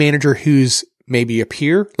 a manager who's maybe a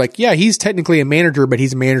peer. Like, yeah, he's technically a manager, but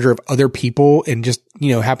he's a manager of other people and just,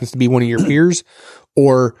 happens to be one of your peers,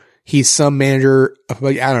 or he's some manager of,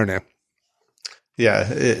 I don't know. Yeah,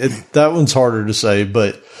 that one's harder to say,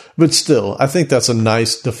 but still, I think that's a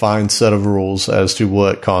nice defined set of rules as to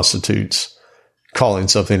what constitutes calling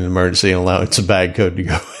something an emergency and allowing some bad code to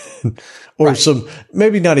go in. Or some,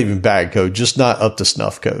 maybe not even bad code, just not up to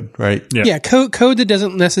snuff code, right? Yeah, code that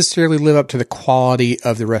doesn't necessarily live up to the quality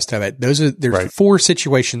of the rest of it. There's 4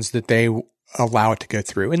 situations that they allow it to go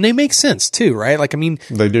through. And they make sense too, right? Like, I mean,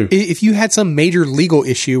 they do. If you had some major legal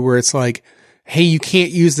issue where it's like, hey, you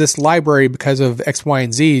can't use this library because of X, Y,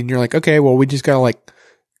 and Z, and you're like, okay, well, we just gotta like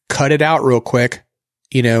cut it out real quick.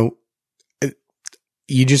 You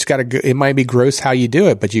just gotta it might be gross how you do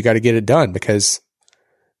it, but you gotta get it done because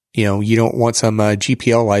you don't want some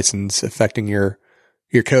GPL license affecting your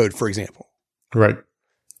code, for example. Right.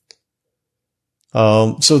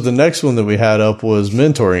 So the next one that we had up was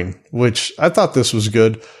mentoring, which I thought this was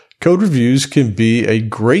good. Code reviews can be a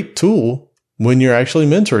great tool when you're actually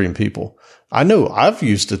mentoring people. I know I've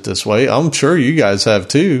used it this way. I'm sure you guys have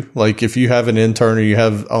too. Like if you have an intern or you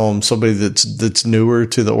have somebody that's newer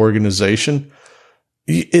to the organization,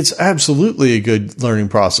 it's absolutely a good learning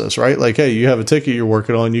process, right? Like, hey, you have a ticket you're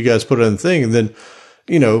working on, you guys put it in the thing, and then,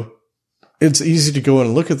 it's easy to go in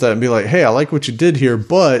and look at that and be like, hey, I like what you did here,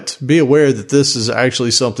 but be aware that this is actually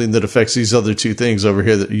something that affects these other 2 things over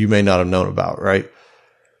here that you may not have known about, right?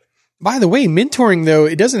 By the way, mentoring, though,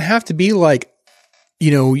 it doesn't have to be like,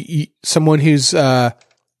 someone who's, new,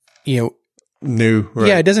 right?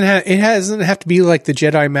 Yeah, it doesn't have to be like the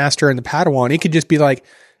Jedi Master and the Padawan. It could just be like,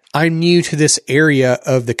 I'm new to this area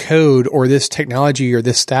of the code or this technology or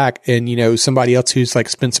this stack. And, somebody else who's like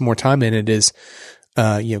spent some more time in it is,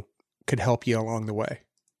 could help you along the way.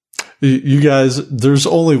 You guys, there's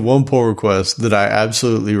only one pull request that I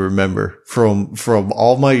absolutely remember from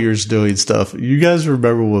all my years doing stuff. You guys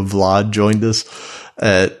remember when Vlad joined us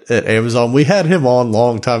at Amazon? We had him on a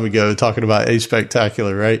long time ago talking about A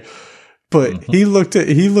Spectacular, right? But he looked at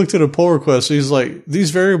a pull request. He's like,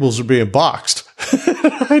 these variables are being boxed.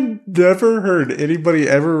 I never heard anybody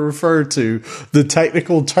ever refer to the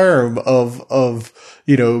technical term of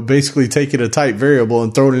basically taking a type variable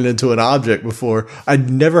and throwing it into an object before. I'd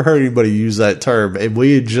never heard anybody use that term. And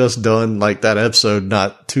we had just done like that episode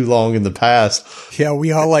not too long in the past. Yeah,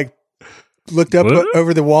 we all like looked up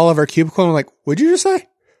over the wall of our cubicle and like, what'd you just say?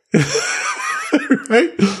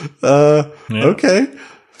 Right? Okay.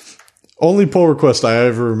 Only pull request I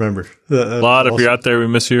ever remember. Vlad, if you're out there, we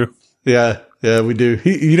miss you. Yeah, we do.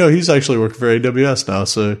 He's actually working for AWS now,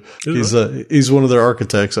 so he's one of their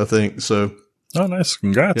architects, I think. So, oh, nice,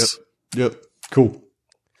 congrats. Yep. Cool.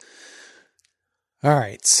 All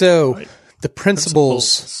right, so the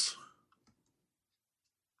principles.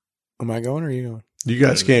 Am I going or are you going? You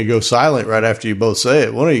guys can't go silent right after you both say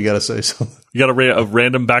it. One of you got to say something. You got a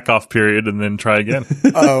random back off period and then try again.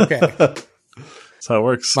 Oh, okay. That's how it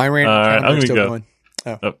works. My random I'm going to go. Going.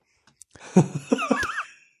 Oh.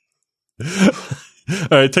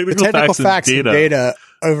 All right, technical facts and data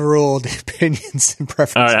overruled opinions and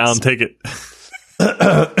preferences. All right, Alan, take it.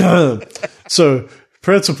 So,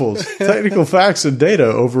 principles, technical facts and data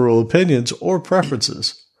overrule opinions or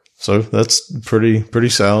preferences. So that's pretty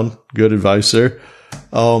sound. Good advice there.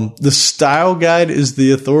 The style guide is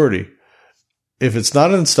the authority. If it's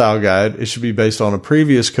not in the style guide, it should be based on a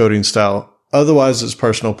previous coding style. Otherwise, it's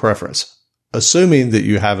personal preference, assuming that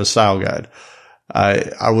you have a style guide.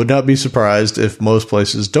 I would not be surprised if most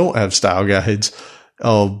places don't have style guides.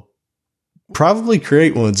 Probably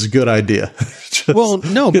create one's a good idea. Well,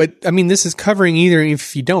 no, but I mean, this is covering either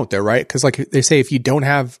if you don't, though, right? Because like they say, if you don't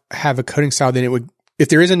have a coding style, then it would, if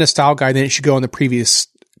there isn't a style guide, then it should go on the previous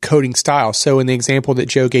coding style. So in the example that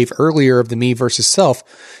Joe gave earlier of the me versus self,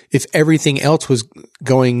 if everything else was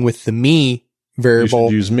going with the me variable, you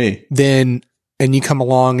should use me. Then, and you come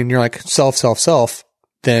along and you're like self,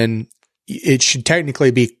 then it should technically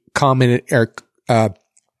be commented in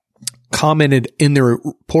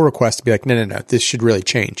the pull request to be like, no, this should really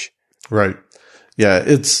change. Right.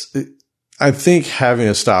 Yeah. I think having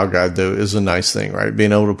a style guide though is a nice thing, right?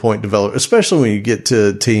 Being able to point developers, especially when you get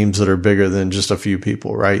to teams that are bigger than just a few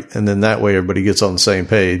people, right? And then that way everybody gets on the same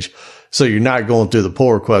page. So you're not going through the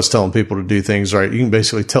pull request telling people to do things right. You can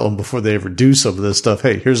basically tell them before they ever do some of this stuff,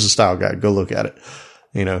 hey, here's the style guide. Go look at it.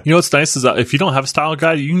 You know what's nice is that if you don't have a style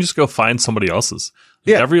guide, you can just go find somebody else's.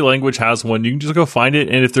 Yeah. Every language has one. You can just go find it.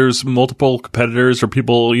 And if there's multiple competitors or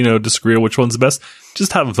people, disagree on which one's the best,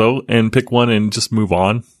 just have a vote and pick one and just move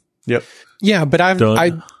on. Yep. Yeah, but I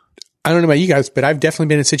don't know about you guys, but I've definitely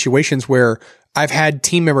been in situations where I've had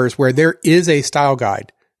team members where there is a style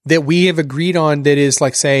guide that we have agreed on that is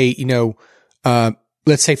like, say,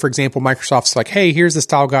 let's say, for example, Microsoft's like, hey, here's the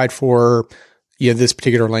style guide for this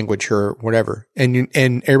particular language or whatever. And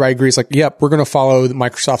everybody agrees like, yep, we're going to follow the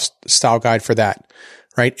Microsoft style guide for that.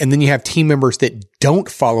 Right. And then you have team members that don't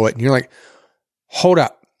follow it. And you're like, hold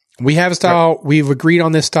up. We have a style. Right. We've agreed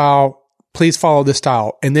on this style. Please follow this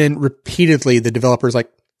style. And then repeatedly the developer's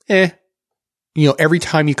like, every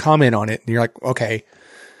time you comment on it and you're like, okay,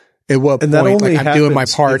 at what point I'm doing my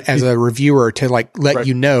part as a reviewer to let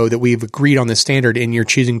you know that we've agreed on this standard and you're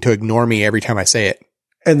choosing to ignore me every time I say it.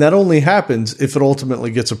 And that only happens if it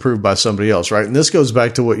ultimately gets approved by somebody else, right? And this goes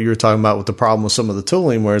back to what you were talking about with the problem with some of the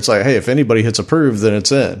tooling where it's like, hey, if anybody hits approve, then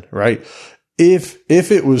it's in, right? If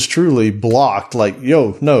it was truly blocked, like,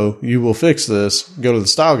 no, you will fix this, go to the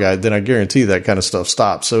style guide, then I guarantee that kind of stuff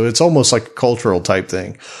stops. So it's almost like a cultural type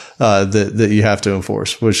thing that you have to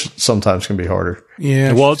enforce, which sometimes can be harder.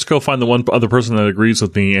 Yeah. Well, let's go find the one other person that agrees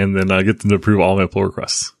with me and then get them to approve all my pull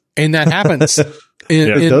requests. And that happens.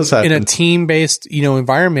 It does happen. In a team-based,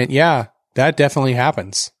 environment, yeah, that definitely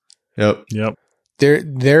happens. Yep.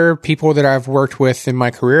 There are people that I've worked with in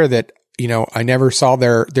my career that, I never saw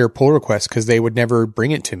their pull request because they would never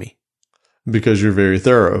bring it to me. Because you're very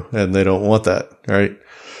thorough and they don't want that, right?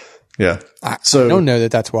 Yeah. I don't know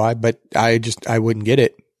that that's why, but I wouldn't get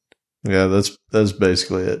it. Yeah, that's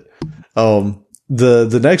basically it.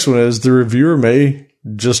 The next one is the reviewer may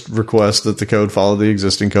just request that the code follow the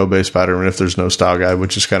existing code base pattern if there's no style guide,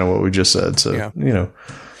 which is kind of what we just said. So,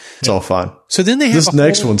 it's all fine. So then they have this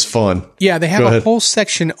next one's fun. Yeah, they have a whole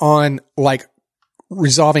section on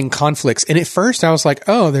resolving conflicts. And at first I was like,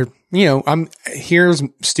 oh, here's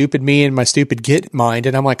stupid me and my stupid Git mind.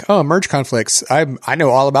 And I'm like, oh, merge conflicts. I know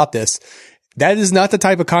all about this. That is not the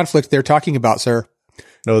type of conflict they're talking about, sir.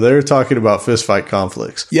 No, they're talking about fistfight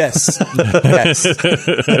conflicts. Yes. Yes.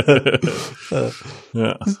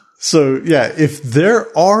 Yeah. So, if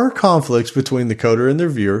there are conflicts between the coder and the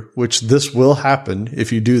reviewer, which this will happen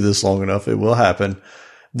if you do this long enough, it will happen,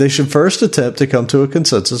 they should first attempt to come to a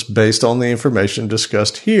consensus based on the information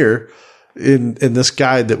discussed here in this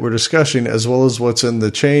guide that we're discussing, as well as what's in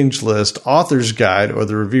the change list author's guide or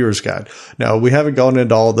the reviewer's guide. Now, we haven't gone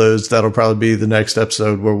into all those. That'll probably be the next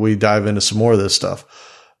episode where we dive into some more of this stuff.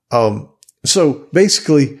 So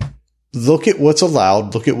basically, look at what's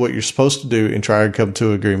allowed, look at what you're supposed to do, and try and come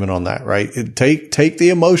to agreement on that, right? Take the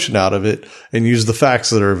emotion out of it and use the facts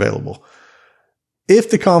that are available. If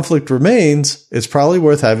the conflict remains, it's probably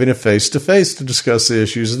worth having a face-to-face to discuss the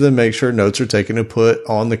issues and then make sure notes are taken and put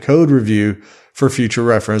on the code review for future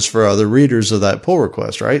reference for other readers of that pull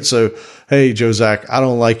request, right? So, hey, Jozak, I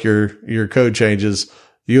don't like your code changes.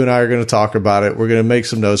 You and I are going to talk about it. We're going to make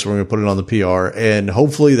some notes. We're going to put it on the PR, and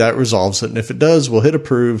hopefully that resolves it. And if it does, we'll hit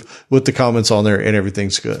approve with the comments on there and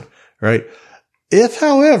everything's good, right? If,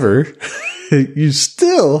 however, you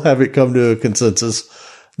still haven't come to a consensus,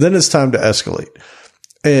 then it's time to escalate.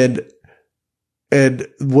 And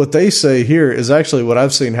what they say here is actually what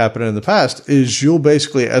I've seen happen in the past is you'll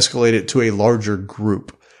basically escalate it to a larger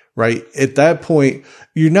group, right? At that point,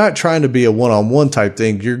 you're not trying to be a one-on-one type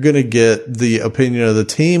thing. You're going to get the opinion of the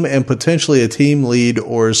team and potentially a team lead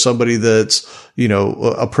or somebody that's,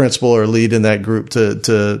 a principal or lead in that group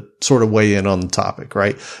to sort of weigh in on the topic,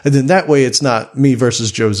 right? And then that way it's not me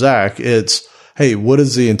versus Jozak. It's, hey, what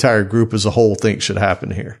does the entire group as a whole think should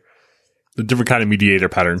happen here? A different kind of mediator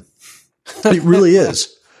pattern. It really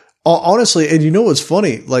is. Honestly, and what's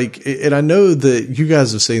funny? And I know that you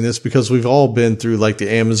guys have seen this because we've all been through the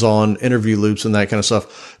Amazon interview loops and that kind of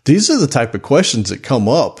stuff. These are the type of questions that come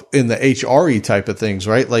up in the HRE type of things,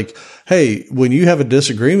 right? Like, hey, when you have a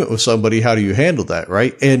disagreement with somebody, how do you handle that,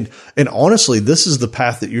 right? And honestly, this is the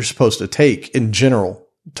path that you're supposed to take in general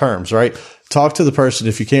terms, right? Talk to the person.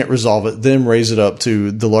 If you can't resolve it, then raise it up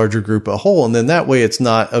to the larger group as a whole. And then that way it's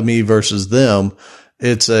not a me versus them.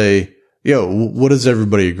 It's a, what does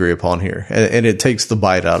everybody agree upon here? And it takes the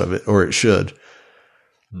bite out of it, or it should.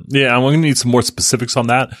 Yeah, I'm going to need some more specifics on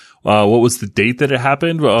that. What was the date that it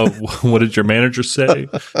happened? What did your manager say?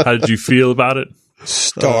 How did you feel about it?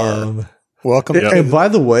 Welcome. And by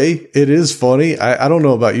the way, it is funny. I don't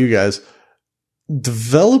know about you guys.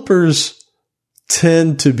 Developers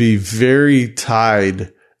tend to be very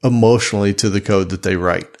tied emotionally to the code that they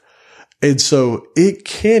write. And so it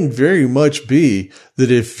can very much be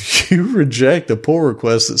that if you reject a pull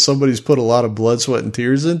request that somebody's put a lot of blood, sweat, and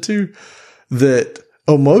tears into, that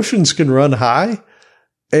emotions can run high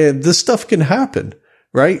and this stuff can happen,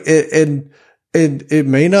 right? And it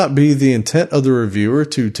may not be the intent of the reviewer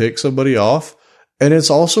to tick somebody off. And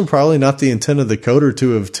it's also probably not the intent of the coder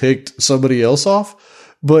to have ticked somebody else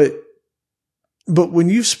off. But when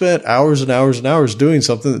you've spent hours and hours and hours doing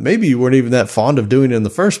something that maybe you weren't even that fond of doing in the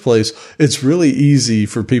first place, it's really easy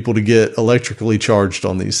for people to get electrically charged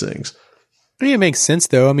on these things. I mean, it makes sense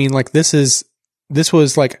though. I mean, like this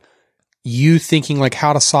was like you thinking like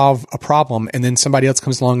how to solve a problem, and then somebody else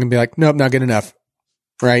comes along and be like, nope, not good enough.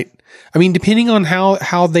 Right. I mean, depending on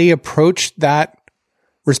how they approach that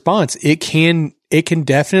response, it can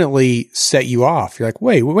definitely set you off. You're like,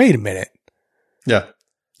 wait a minute. Yeah.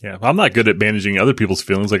 Yeah, I'm not good at managing other people's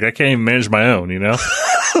feelings. Like I can't even manage my own, you know?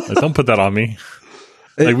 Like, don't put that on me.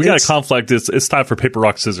 Like we got a conflict. It's time for paper,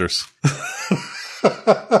 rock, scissors.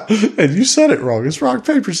 And you said it wrong. It's rock,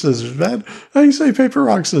 paper, scissors, man. How you say paper,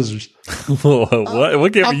 rock, scissors?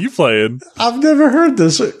 What game are you playing? I've never heard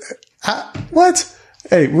this. What?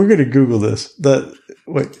 Hey, we're going to Google this.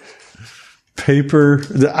 Wait. Paper.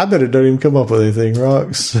 I bet it don't even come up with anything.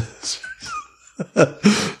 Rock, scissors.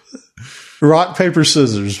 Rock, paper,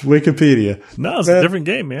 scissors. Wikipedia. No, it's a different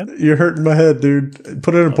game, man. You're hurting my head, dude.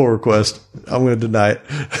 Put in a pull request. I'm going to deny it.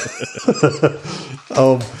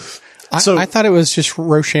 I thought it was just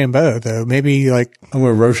Rochambeau, though. Maybe like I'm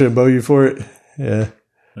going to Rochambeau you for it.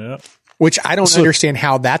 Yeah. Which I don't understand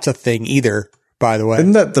how that's a thing either. By the way,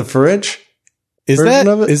 isn't that the French? Is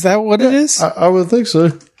that what it is? I would think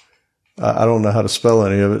so. I don't know how to spell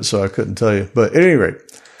any of it, so I couldn't tell you. But at any rate.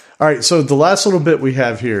 All right, so the last little bit we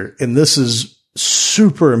have here, and this is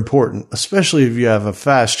super important, especially if you have a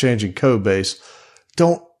fast-changing code base.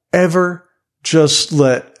 Don't ever just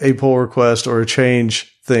let a pull request or a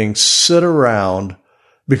change thing sit around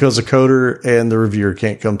because the coder and the reviewer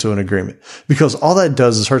can't come to an agreement. Because all that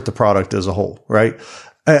does is hurt the product as a whole, right?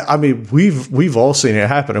 I mean, we've all seen it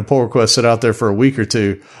happen. A pull request sit out there for a week or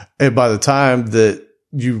two, and by the time that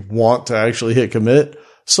you want to actually hit commit,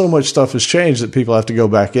 so much stuff has changed that people have to go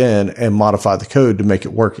back in and modify the code to make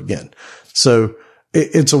it work again. So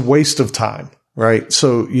it's a waste of time, right?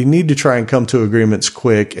 So you need to try and come to agreements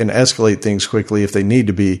quick and escalate things quickly if they need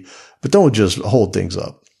to be, but don't just hold things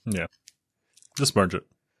up. Yeah. Just merge it.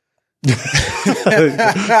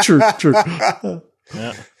 True.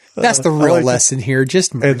 Yeah. That's the real lesson here.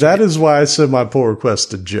 Just merge and that is why I send my pull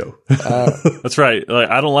request to Joe. That's right. Like,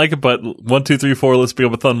 I don't like it, but 1, 2, 3, 4, let's be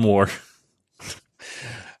able to thumb more.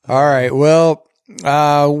 All right. Well,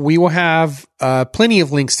 we will have plenty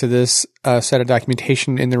of links to this set of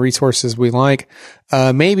documentation in the resources we like.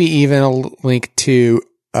 Maybe even a link to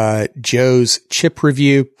Joe's chip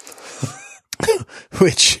review,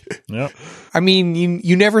 which, yep. I mean,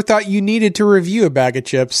 you never thought you needed to review a bag of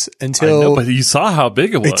chips until I know, but you saw how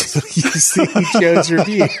big it was. You see Joe's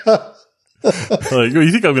review. Like,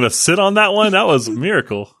 you think I'm going to sit on that one? That was a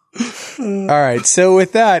miracle. All right. So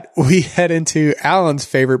with that, we head into Alan's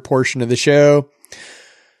favorite portion of the show.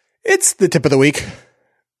 It's the tip of the week.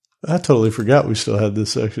 I totally forgot we still had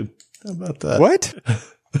this section. How about that? What?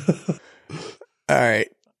 All right.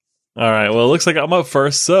 Well, it looks like I'm up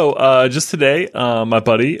first. So, just today, my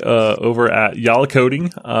buddy, over at Yalla Coding,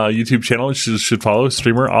 YouTube channel, which you should follow,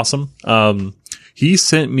 streamer, awesome. He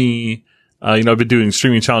sent me, I've been doing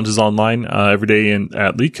streaming challenges online, every day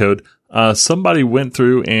at LeetCode. Somebody went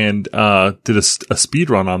through and did a speed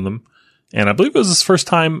run on them, and I believe it was his first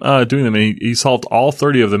time doing them, and he solved all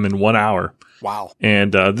 30 of them in 1 hour. Wow.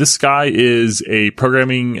 And this guy is a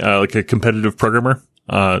programming, like a competitive programmer.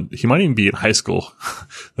 He might even be in high school,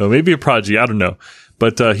 maybe a prodigy, I don't know.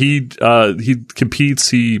 But he competes.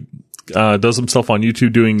 He does himself on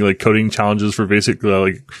YouTube doing like coding challenges for basic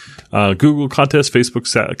Google contests,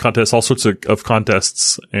 Facebook contests, all sorts of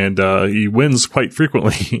contests, and he wins quite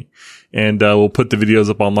frequently. And we'll put the videos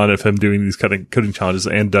up online of him doing these coding challenges.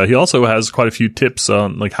 And he also has quite a few tips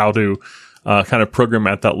on like how to kind of program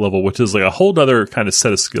at that level, which is like a whole other kind of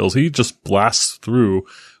set of skills. He just blasts through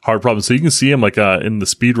hard problems. So you can see him like in the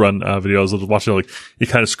speedrun videos. I was watching, like he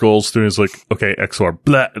kind of scrolls through and is like, okay, XOR,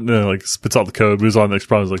 blah, and then like spits out the code, moves on to the next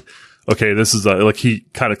problem. Is like, okay, this is like he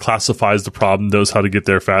kind of classifies the problem, knows how to get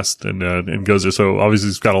there fast, and goes there. So obviously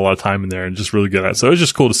he's got a lot of time in there and just really good at it. So it was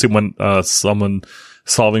just cool to see when someone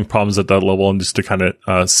solving problems at that level and just to kind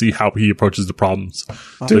of see how he approaches the problems.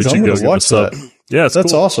 Dude, I'm going to watch that. Yeah,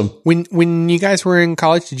 that's cool. awesome. When you guys were in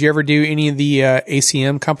college, did you ever do any of the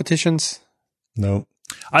ACM competitions? No.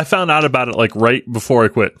 I found out about it like right before I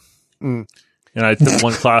quit. And I took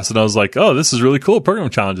one class and I was like, oh, this is really cool,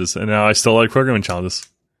 programming challenges. And now I still like programming challenges.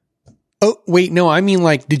 Oh, wait, no, I mean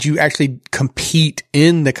like, did you actually compete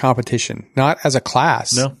in the competition, not as a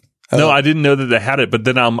class? No. No, I didn't know that they had it. But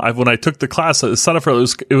then when I took the class, I signed up for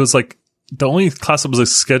it. It was like the only class that was like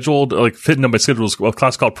scheduled, like fitting on my schedule was a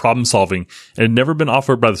class called problem solving. It had never been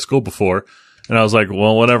offered by the school before. And I was like,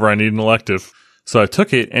 well, whatever, I need an elective. So I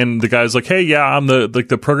took it, and the guy's like, hey, yeah, I'm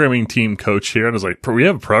the programming team coach here. And I was like, we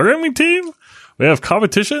have a programming team? We have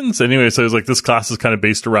competitions? Anyway, so it was like, this class is kind of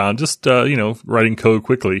based around just, writing code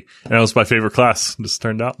quickly. And that was my favorite class, just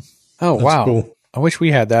turned out. Oh, That's wow. cool. I wish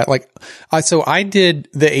we had that. Like, so I did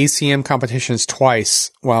the ACM competitions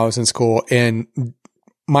twice while I was in school, and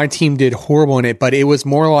my team did horrible in it, but it was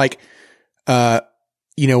more like,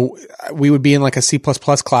 we would be in like a C++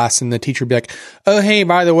 class, and the teacher would be like, oh, hey,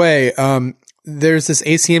 by the way, there's this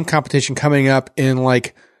ACM competition coming up in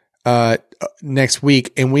like, next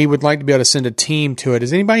week, and we would like to be able to send a team to it.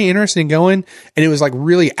 Is anybody interested in going? And it was like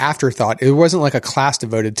really afterthought. It wasn't like a class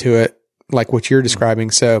devoted to it, like what you're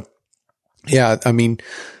describing. So yeah, I mean,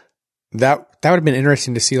 that would have been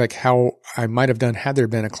interesting to see like how I might have done had there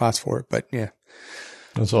been a class for it, but yeah.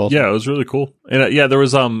 That's awesome. Yeah, it was really cool. And there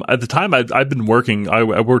was, at the time I'd been working,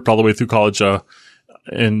 I worked all the way through college, I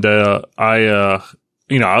was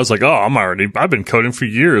like, oh, I've been coding for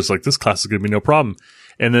years. Like, this class is going to be no problem.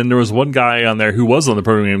 And then there was one guy on there who was on the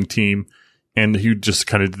programming team, and he just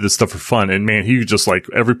kind of did this stuff for fun. And man, he just like,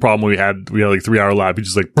 every problem we had like 3-hour lab. He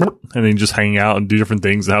just like, and then just hang out and do different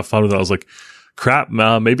things and have fun with it. I was like, crap,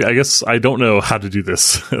 maybe, I guess I don't know how to do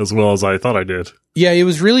this as well as I thought I did. Yeah, it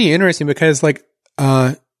was really interesting because like,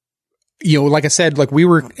 like I said, like we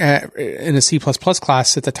were in a C++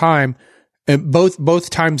 class at the time. And both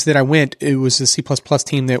times that I went, it was the C++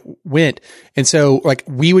 team that went. And so like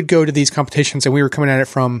we would go to these competitions, and we were coming at it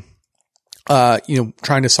from,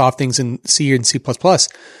 trying to solve things in C and C++.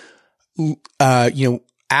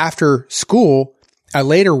 After school, I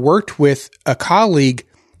later worked with a colleague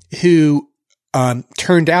who,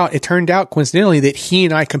 turned out coincidentally that he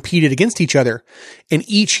and I competed against each other. And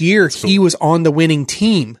each year he was on the winning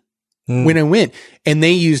team when I went, and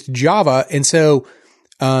they used Java. And so,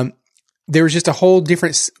 there was just a whole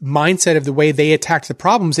different mindset of the way they attacked the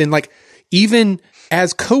problems. And like, even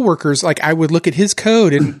as coworkers, like I would look at his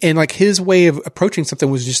code and like his way of approaching something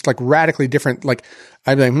was just like radically different. Like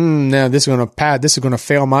I'd be like, no, this is going to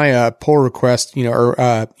fail my, pull request,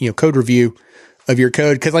 code review of your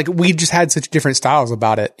code. Cause like we just had such different styles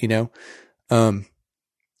about it, yeah.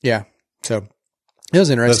 So it was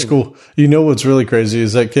interesting. That's cool. You know what's really crazy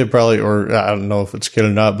is that kid probably, or I don't know if it's kid or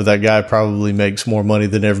not, but that guy probably makes more money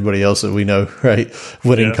than everybody else that we know, right?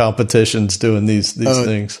 Winning competitions, doing these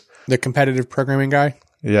things. The competitive programming guy?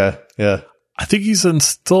 Yeah. I think he's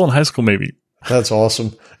still in high school, maybe. That's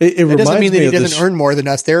awesome. It doesn't mean that he of doesn't earn more than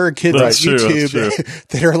us. There are kids on YouTube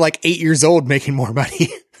that are like 8 years old making more money.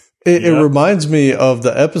 It reminds me of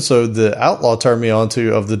the episode that Outlaw turned me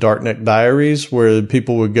onto of the Darknet Diaries, where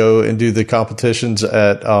people would go and do the competitions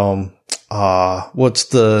at what's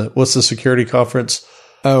the security conference?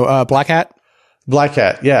 Oh, Black Hat. Black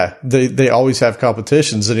Hat, yeah. They always have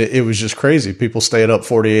competitions, and it was just crazy. People staying up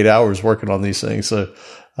 48 hours working on these things. So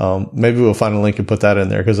maybe we'll find a link and put that in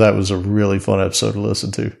there, because that was a really fun episode to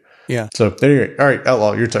listen to. Yeah. So anyway, all right,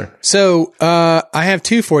 Outlaw, your turn. So I have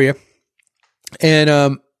two for you,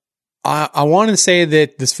 and I wanted to say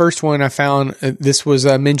that this first one I found, this was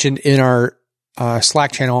mentioned in our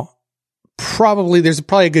Slack channel. There's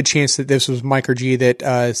probably a good chance that this was Mike or G that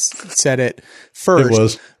said it first. It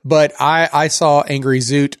was. But I saw Angry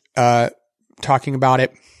Zoot talking about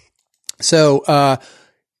it. So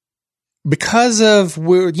because of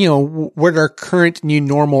what our current new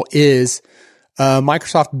normal is,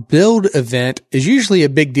 Microsoft Build event is usually a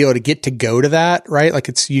big deal to get to go to that, right? Like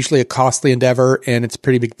it's usually a costly endeavor, and it's a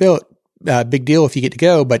pretty big deal if you get to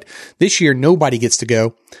go. But this year, nobody gets to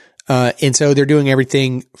go. And so they're doing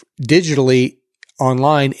everything digitally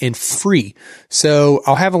online and free. So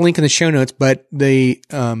I'll have a link in the show notes, but if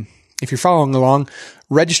you're following along,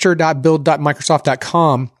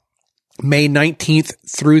 register.build.microsoft.com, May 19th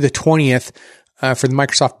through the 20th, for the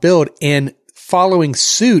Microsoft Build, and following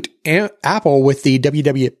suit, Apple with the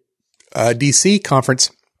WWDC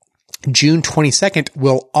conference, June 22nd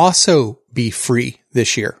will also be free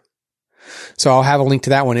this year. So I'll have a link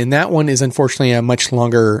to that one. And that one is unfortunately a much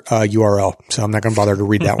longer URL. So I'm not going to bother to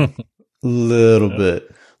read that one. Little bit.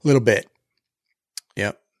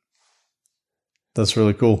 Yep. That's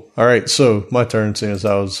really cool. All right. So my turn, seeing as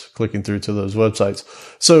I was clicking through to those websites.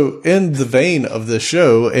 So in the vein of this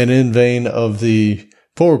show, and in vein of the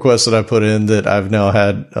pull request that I put in that I've now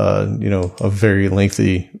had, a very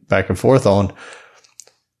lengthy back and forth on.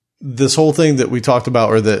 This whole thing that we talked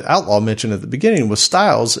about, or that Outlaw mentioned at the beginning with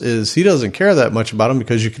styles, is he doesn't care that much about them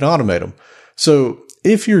because you can automate them. So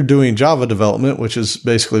if you're doing Java development, which is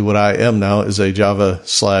basically what I am now, is a Java /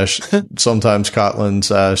 sometimes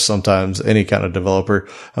Kotlin / sometimes any kind of developer,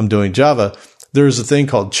 I'm doing Java. There's a thing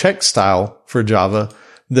called check style for Java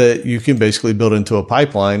that you can basically build into a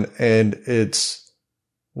pipeline, and it's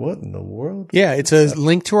what in the world? Yeah, it's a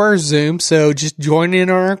link to our Zoom. So just join in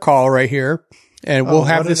on our call right here, and we'll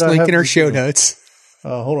have this link in our show notes.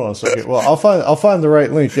 Hold on a second. Well, I'll find the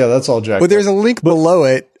right link. Yeah, that's all jacked. Well, there's a link below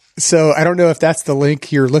it. So I don't know if that's the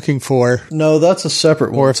link you're looking for. No, that's a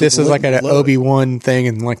separate one. Or if this is like an Obi-Wan thing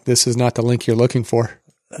and like this is not the link you're looking for.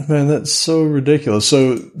 Man, that's so ridiculous.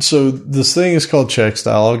 So this thing is called check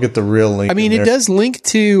style. I'll get the real link. I mean, it does link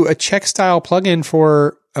to a check style plugin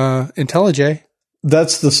for IntelliJ.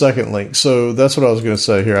 That's the second link. So that's what I was going to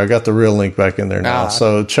say here. I got the real link back in there now.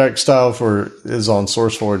 So check style is on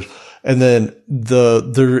SourceForge. And then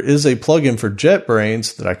there is a plugin for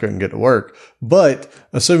JetBrains that I couldn't get to work, but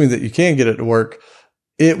assuming that you can get it to work,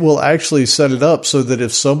 it will actually set it up so that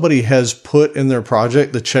if somebody has put in their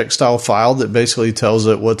project the check style file that basically tells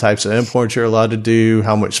it what types of imports you're allowed to do,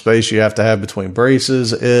 how much space you have to have between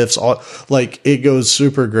braces, ifs, like it goes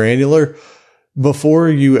super granular. Before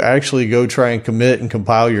you actually go try and commit and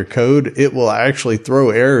compile your code, it will actually throw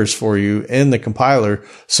errors for you in the compiler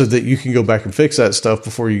so that you can go back and fix that stuff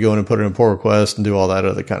before you go in and put it in pull request and do all that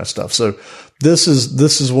other kind of stuff. So this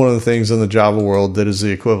is one of the things in the Java world that is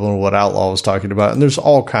the equivalent of what Outlaw was talking about. And there's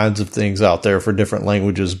all kinds of things out there for different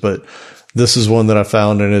languages, but this is one that I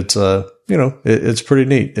found, and it's it's pretty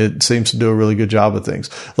neat. It seems to do a really good job of things.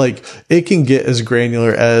 Like it can get as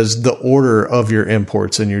granular as the order of your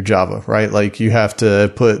imports in your Java, right? Like you have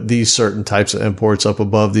to put these certain types of imports up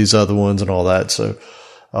above these other ones and all that. So,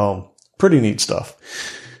 pretty neat stuff.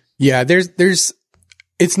 Yeah.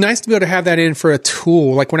 It's nice to be able to have that in for a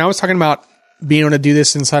tool. Like when I was talking about being able to do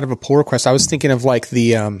this inside of a pull request, I was thinking of like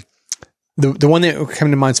the one that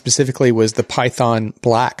came to mind specifically was the Python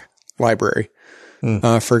Black library.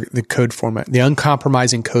 For the code format, the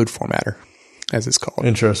uncompromising code formatter, as it's called.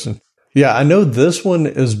 Interesting. Yeah, I know this one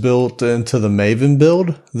is built into the Maven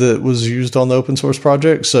build that was used on the open source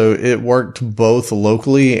project. So it worked both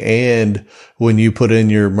locally and when you put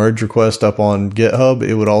in your merge request up on GitHub,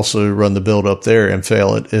 it would also run the build up there and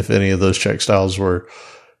fail it if any of those check styles were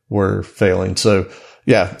failing. So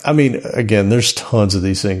yeah, I mean, again, there's tons of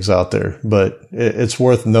these things out there, but it's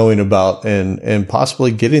worth knowing about and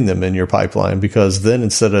possibly getting them in your pipeline, because then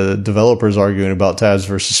instead of developers arguing about tabs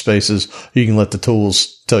versus spaces, you can let the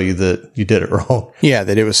tools tell you that you did it wrong. Yeah,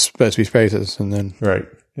 that it was supposed to be spaces and then. Right.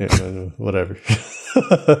 Yeah, whatever.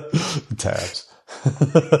 Tabs.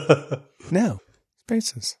 No,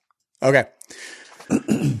 spaces. Okay.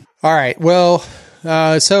 All right. Well,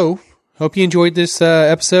 so hope you enjoyed this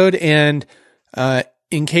episode, and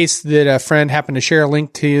in case that a friend happened to share a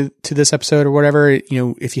link to this episode or whatever,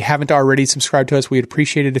 if you haven't already subscribed to us, we'd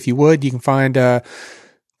appreciate it if you would. You can find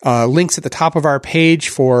links at the top of our page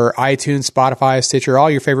for iTunes, Spotify, Stitcher,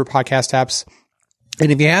 all your favorite podcast apps.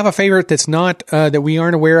 And if you have a favorite that's not that we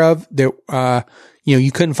aren't aware of, that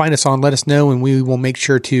you couldn't find us on, let us know, and we will make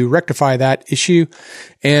sure to rectify that issue.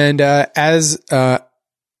 And oh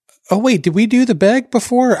wait, did we do the beg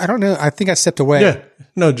before? I don't know. I think I stepped away. Yeah.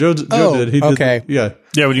 No, Joe did. He did. Okay. Yeah.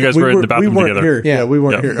 Yeah, when you guys were in the bathroom we weren't together. Here. Yeah, we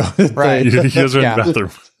weren't here. Right. You guys were in the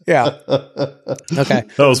bathroom. Yeah. Okay.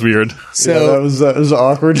 That was weird. So that was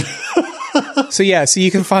awkward. So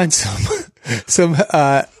you can find some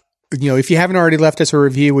if you haven't already left us a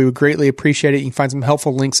review, we would greatly appreciate it. You can find some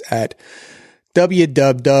helpful links at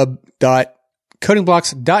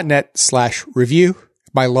www.codingblocks.net/review.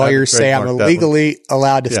 My lawyers say I'm legally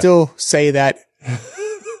allowed to still say that.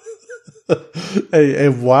 Hey,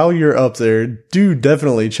 and while you're up there, do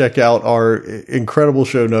definitely check out our incredible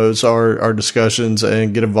show notes, our discussions,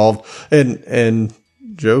 and get involved. And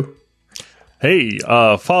Joe? Hey,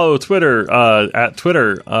 follow Twitter, at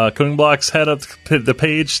Twitter. Coding Blocks, head up the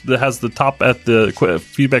page that has the top at the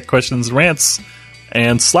feedback, questions, rants,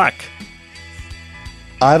 and Slack.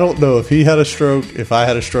 I don't know if he had a stroke, if I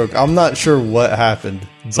had a stroke. I'm not sure what happened.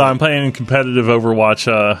 So I'm playing competitive Overwatch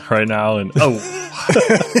right now, and all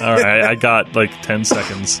right, I got like 10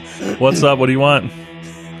 seconds. What's up? What do you want?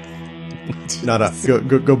 No.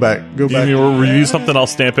 Go back. Go back. You review something, I'll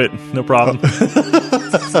stamp it. No problem.